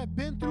 who have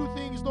been through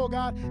things, Lord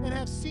God, and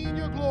have seen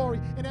your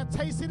glory and have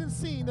tasted and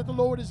seen that the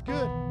Lord is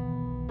good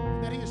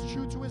and that He is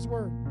true to His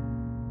word.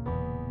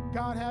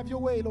 God, have your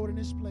way, Lord, in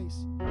this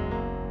place.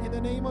 In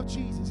the name of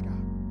Jesus, God.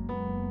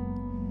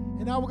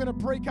 And now we're going to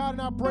break out in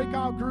our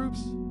breakout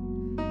groups.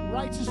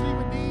 Righteously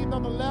redeemed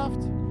on the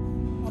left,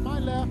 on my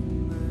left.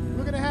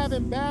 We're going to have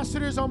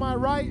ambassadors on my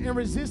right and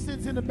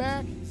resistance in the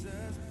back.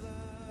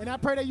 And I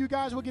pray that you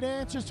guys will get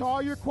answers to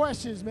all your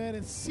questions, man,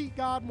 and seek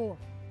God more.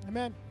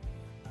 Amen.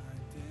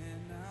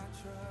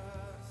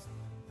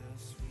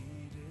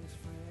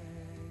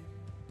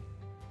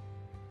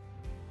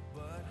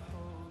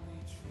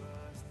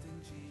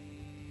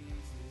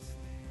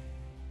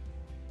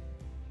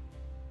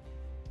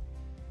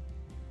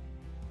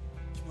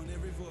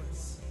 Every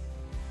voice.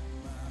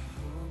 My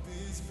hope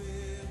is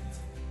built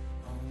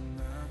on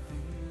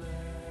nothing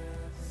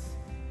less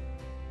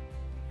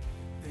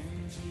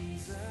than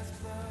Jesus'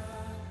 blood.